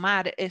capacidad de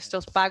tomar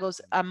estos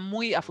pagos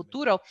muy a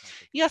futuro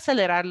y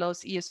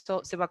acelerarlos y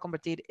esto se va a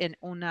convertir en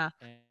una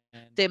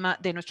tema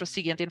de nuestro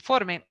siguiente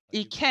informe.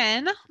 Y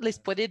Ken les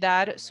puede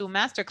dar su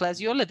masterclass.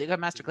 Yo le digo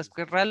masterclass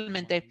porque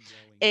realmente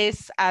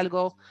es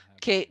algo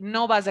que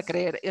no vas a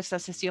creer esta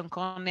sesión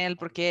con él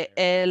porque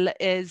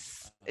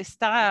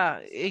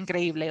está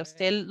increíble.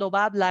 Usted lo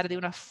va a hablar de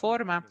una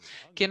forma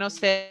que no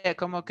sé,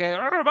 como que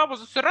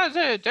vamos a cerrar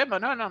ese tema.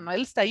 No, no, no.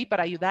 Él está ahí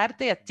para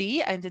ayudarte a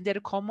ti a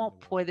entender cómo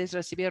puedes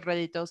recibir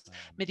réditos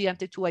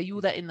mediante tu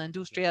ayuda en la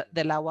industria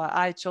del agua.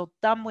 Ha hecho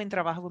tan buen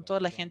trabajo con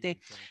toda la gente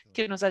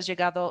que nos ha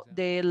llegado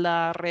de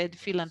la red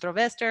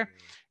Philantrovester.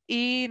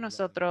 Y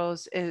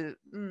nosotros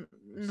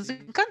nos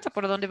encanta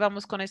por dónde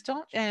vamos con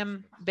esto.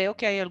 Veo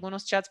que hay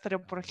algunos chats,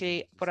 pero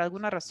porque por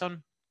alguna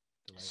razón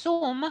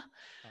Zoom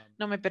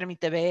no me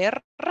permite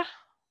ver.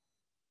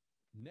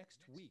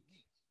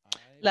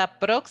 La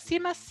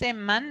próxima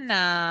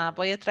semana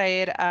voy a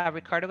traer a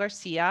Ricardo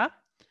García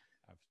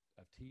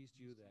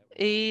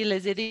y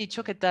les he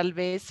dicho que tal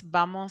vez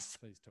vamos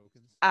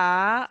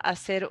a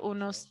hacer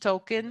unos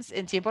tokens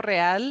en tiempo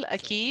real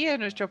aquí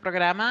en nuestro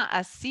programa,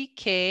 así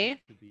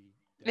que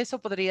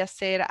eso podría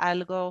ser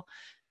algo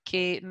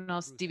que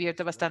nos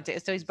divierte bastante.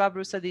 Esto es Bob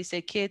Russo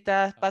dice, ¿qué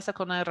pasa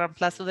con el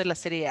reemplazo de la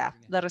Serie A?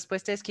 La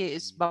respuesta es que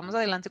vamos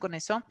adelante con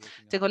eso.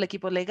 Tengo el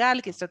equipo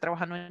legal que está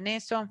trabajando en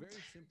eso.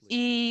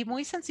 Y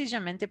muy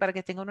sencillamente, para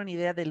que tengan una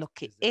idea de lo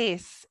que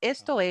es,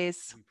 esto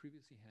es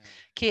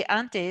que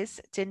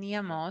antes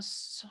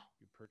teníamos,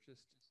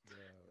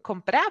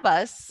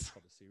 comprabas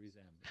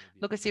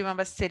lo que se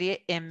llamaba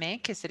serie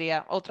M, que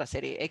sería otra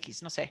serie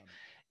X, no sé.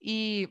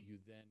 Y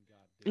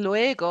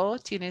luego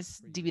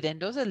tienes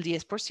dividendos del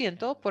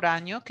 10% por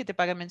año que te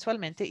pagan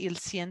mensualmente y el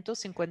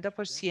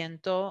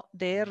 150%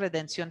 de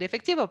redención de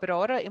efectivo. Pero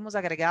ahora hemos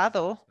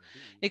agregado,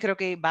 y creo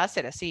que va a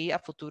ser así a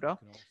futuro,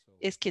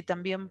 es que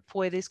también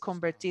puedes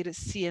convertir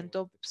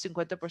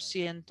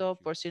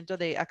 150%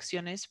 de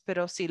acciones,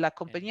 pero si la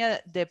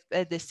compañía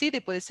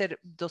decide, puede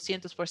ser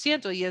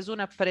 200% y es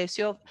un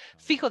precio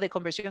fijo de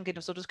conversión que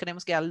nosotros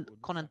queremos que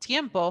con el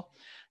tiempo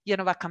ya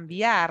no va a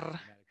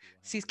cambiar.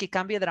 Si es que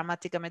cambia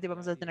dramáticamente,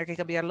 vamos a tener que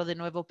cambiarlo de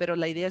nuevo, pero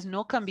la idea es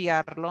no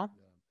cambiarlo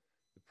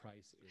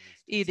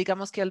y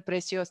digamos que el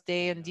precio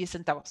esté en 10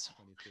 centavos.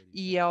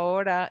 Y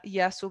ahora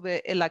ya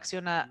sube la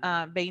acción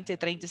a 20,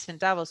 30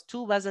 centavos.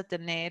 Tú vas a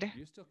tener,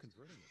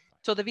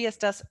 todavía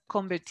estás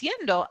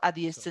convirtiendo a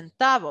 10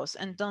 centavos.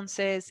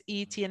 Entonces,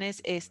 y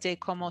tienes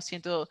como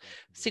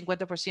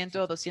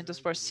 150%,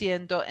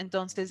 200%.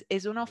 Entonces,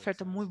 es una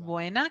oferta muy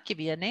buena que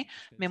viene.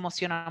 Me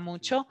emociona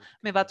mucho.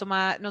 Nos va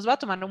a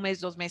tomar un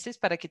mes, 2 meses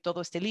para que todo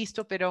esté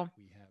listo, pero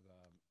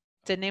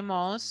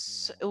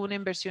tenemos un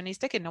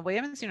inversionista que no voy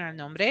a mencionar el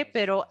nombre,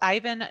 pero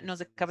Ivan nos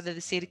acaba de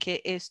decir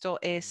que esto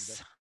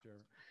es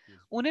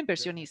un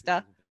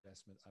inversionista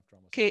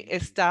que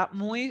está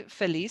muy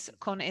feliz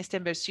con esta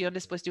inversión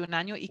después de un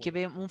año y que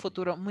ve un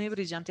futuro muy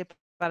brillante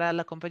para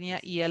la compañía,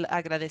 y él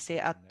agradece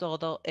a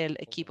todo el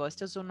equipo.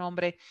 Este es un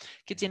hombre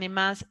que tiene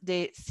más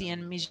de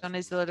 100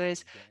 millones de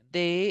dólares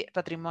de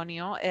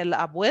patrimonio. Él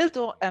ha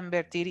vuelto a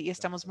invertir y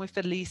estamos muy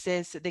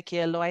felices de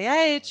que él lo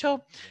haya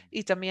hecho.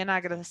 Y también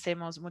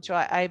agradecemos mucho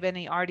a Ivan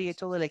y Artie y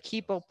todo el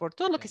equipo por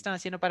todo lo que están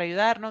haciendo para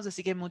ayudarnos.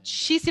 Así que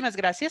muchísimas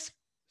gracias.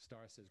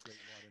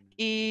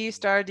 Y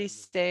Star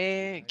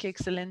dice que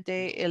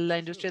excelente, la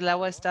industria del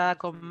agua está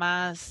con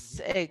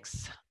más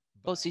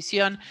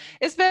exposición.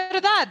 Es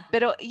verdad,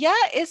 pero ya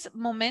es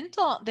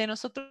momento de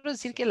nosotros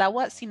decir que el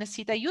agua sí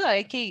necesita ayuda.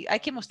 Hay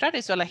que mostrar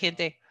eso a la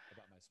gente.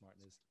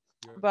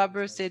 Bob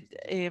Bruce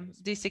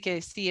dice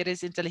que sí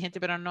eres inteligente,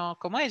 pero no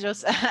como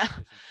ellos.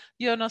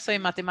 Yo no soy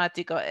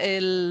matemático.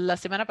 La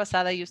semana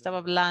pasada yo estaba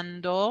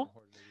hablando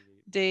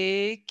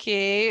de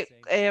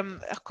que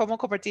cómo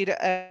convertir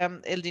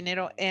el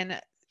dinero en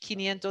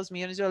 500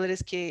 millones de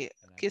dólares, que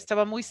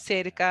estaba muy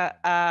cerca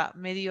a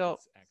medio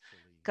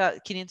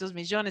 500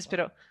 millones,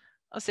 pero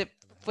o sea,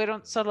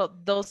 fueron solo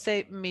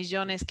 12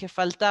 millones que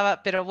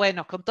faltaba, pero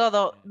bueno, con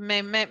todo,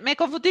 me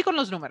confundí con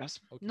los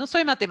números. No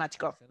soy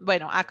matemático.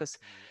 Bueno, Akos,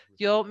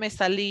 yo me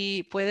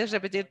salí. Puedes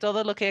repetir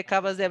todo lo que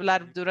acabas de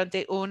hablar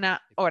durante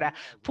una hora.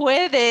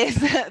 Puedes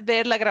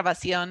ver la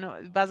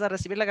grabación. Vas a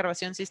recibir la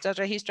grabación si estás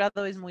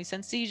registrado. Es muy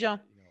sencillo.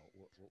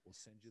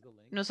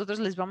 Nosotros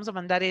les vamos a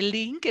mandar el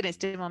link en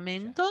este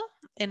momento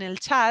en el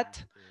chat,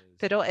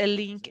 pero el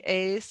link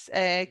es,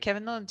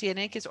 Kevin no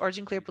tiene, que es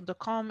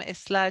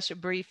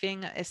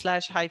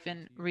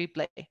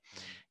originclear.com/briefing/replay.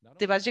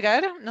 Te va a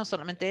llegar no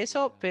solamente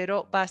eso,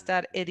 pero va a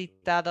estar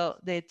editado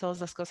de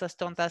todas las cosas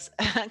tontas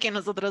que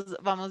nosotros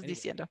vamos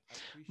diciendo.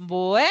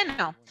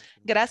 Bueno,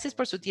 gracias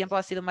por su tiempo.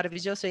 Ha sido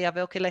maravilloso. Ya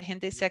veo que la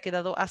gente se ha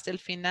quedado hasta el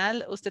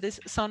final. Ustedes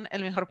son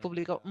el mejor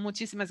público.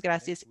 Muchísimas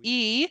gracias.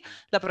 Y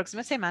la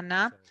próxima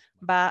semana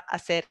va a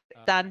ser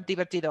tan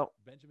divertido.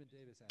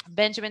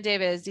 Benjamin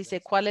Davis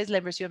dice, ¿cuál es la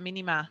inversión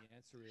mínima?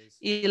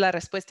 Y la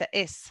respuesta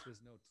es,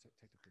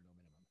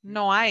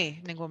 no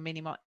hay ningún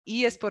mínimo.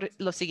 Y es por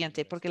lo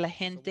siguiente, porque la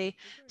gente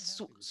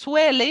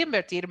suele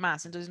invertir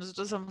más. Entonces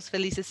nosotros somos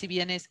felices si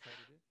vienes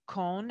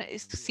con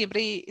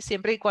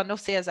siempre y cuando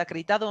seas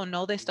acreditado o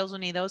no de Estados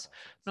Unidos.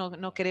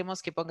 No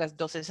queremos que pongas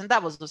 12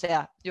 centavos. O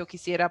sea, yo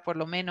quisiera por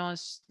lo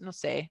menos, no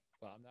sé.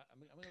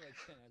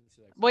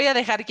 Voy a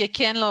dejar que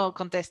Ken lo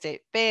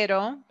conteste,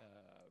 pero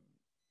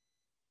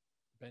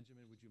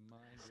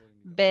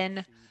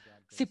Ben,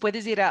 si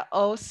puedes ir a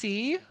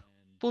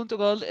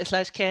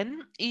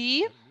oc.gold/Ken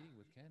y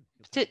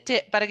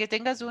para que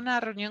tengas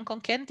una reunión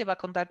con Ken, te va a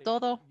contar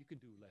todo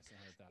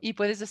y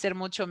puedes hacer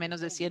mucho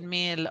menos de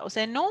 100,000. O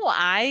sea, no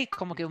hay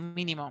como que un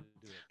mínimo.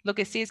 Lo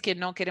que sí es que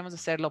no queremos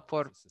hacerlo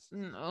por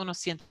unos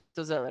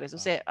cientos de dólares. O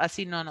sea,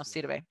 así no nos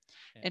sirve.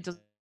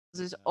 Entonces,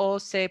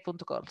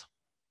 oc.gold.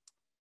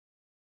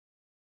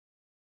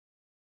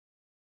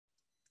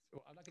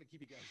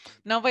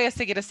 No voy a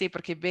seguir así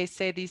porque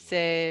BC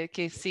dice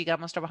que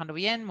sigamos trabajando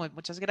bien.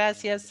 Muchas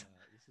gracias.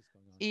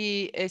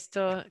 Y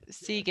esto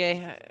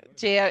sigue.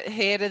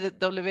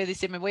 GRW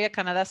dice, me voy a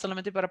Canadá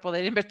solamente para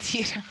poder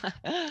invertir.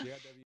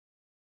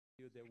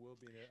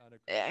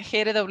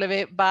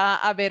 GRW, va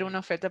a haber una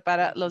oferta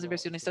para los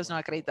inversionistas no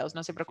acreditados.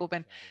 No se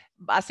preocupen.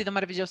 Ha sido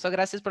maravilloso.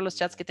 Gracias por los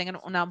chats. Que tengan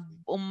una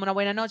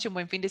buena noche, un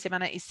buen fin de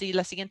semana. Y sí,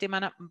 la siguiente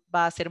semana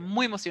va a ser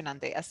muy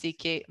emocionante. Así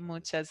que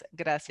muchas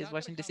gracias.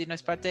 Washington DC no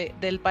es parte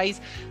del país.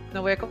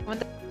 No voy a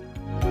comentar.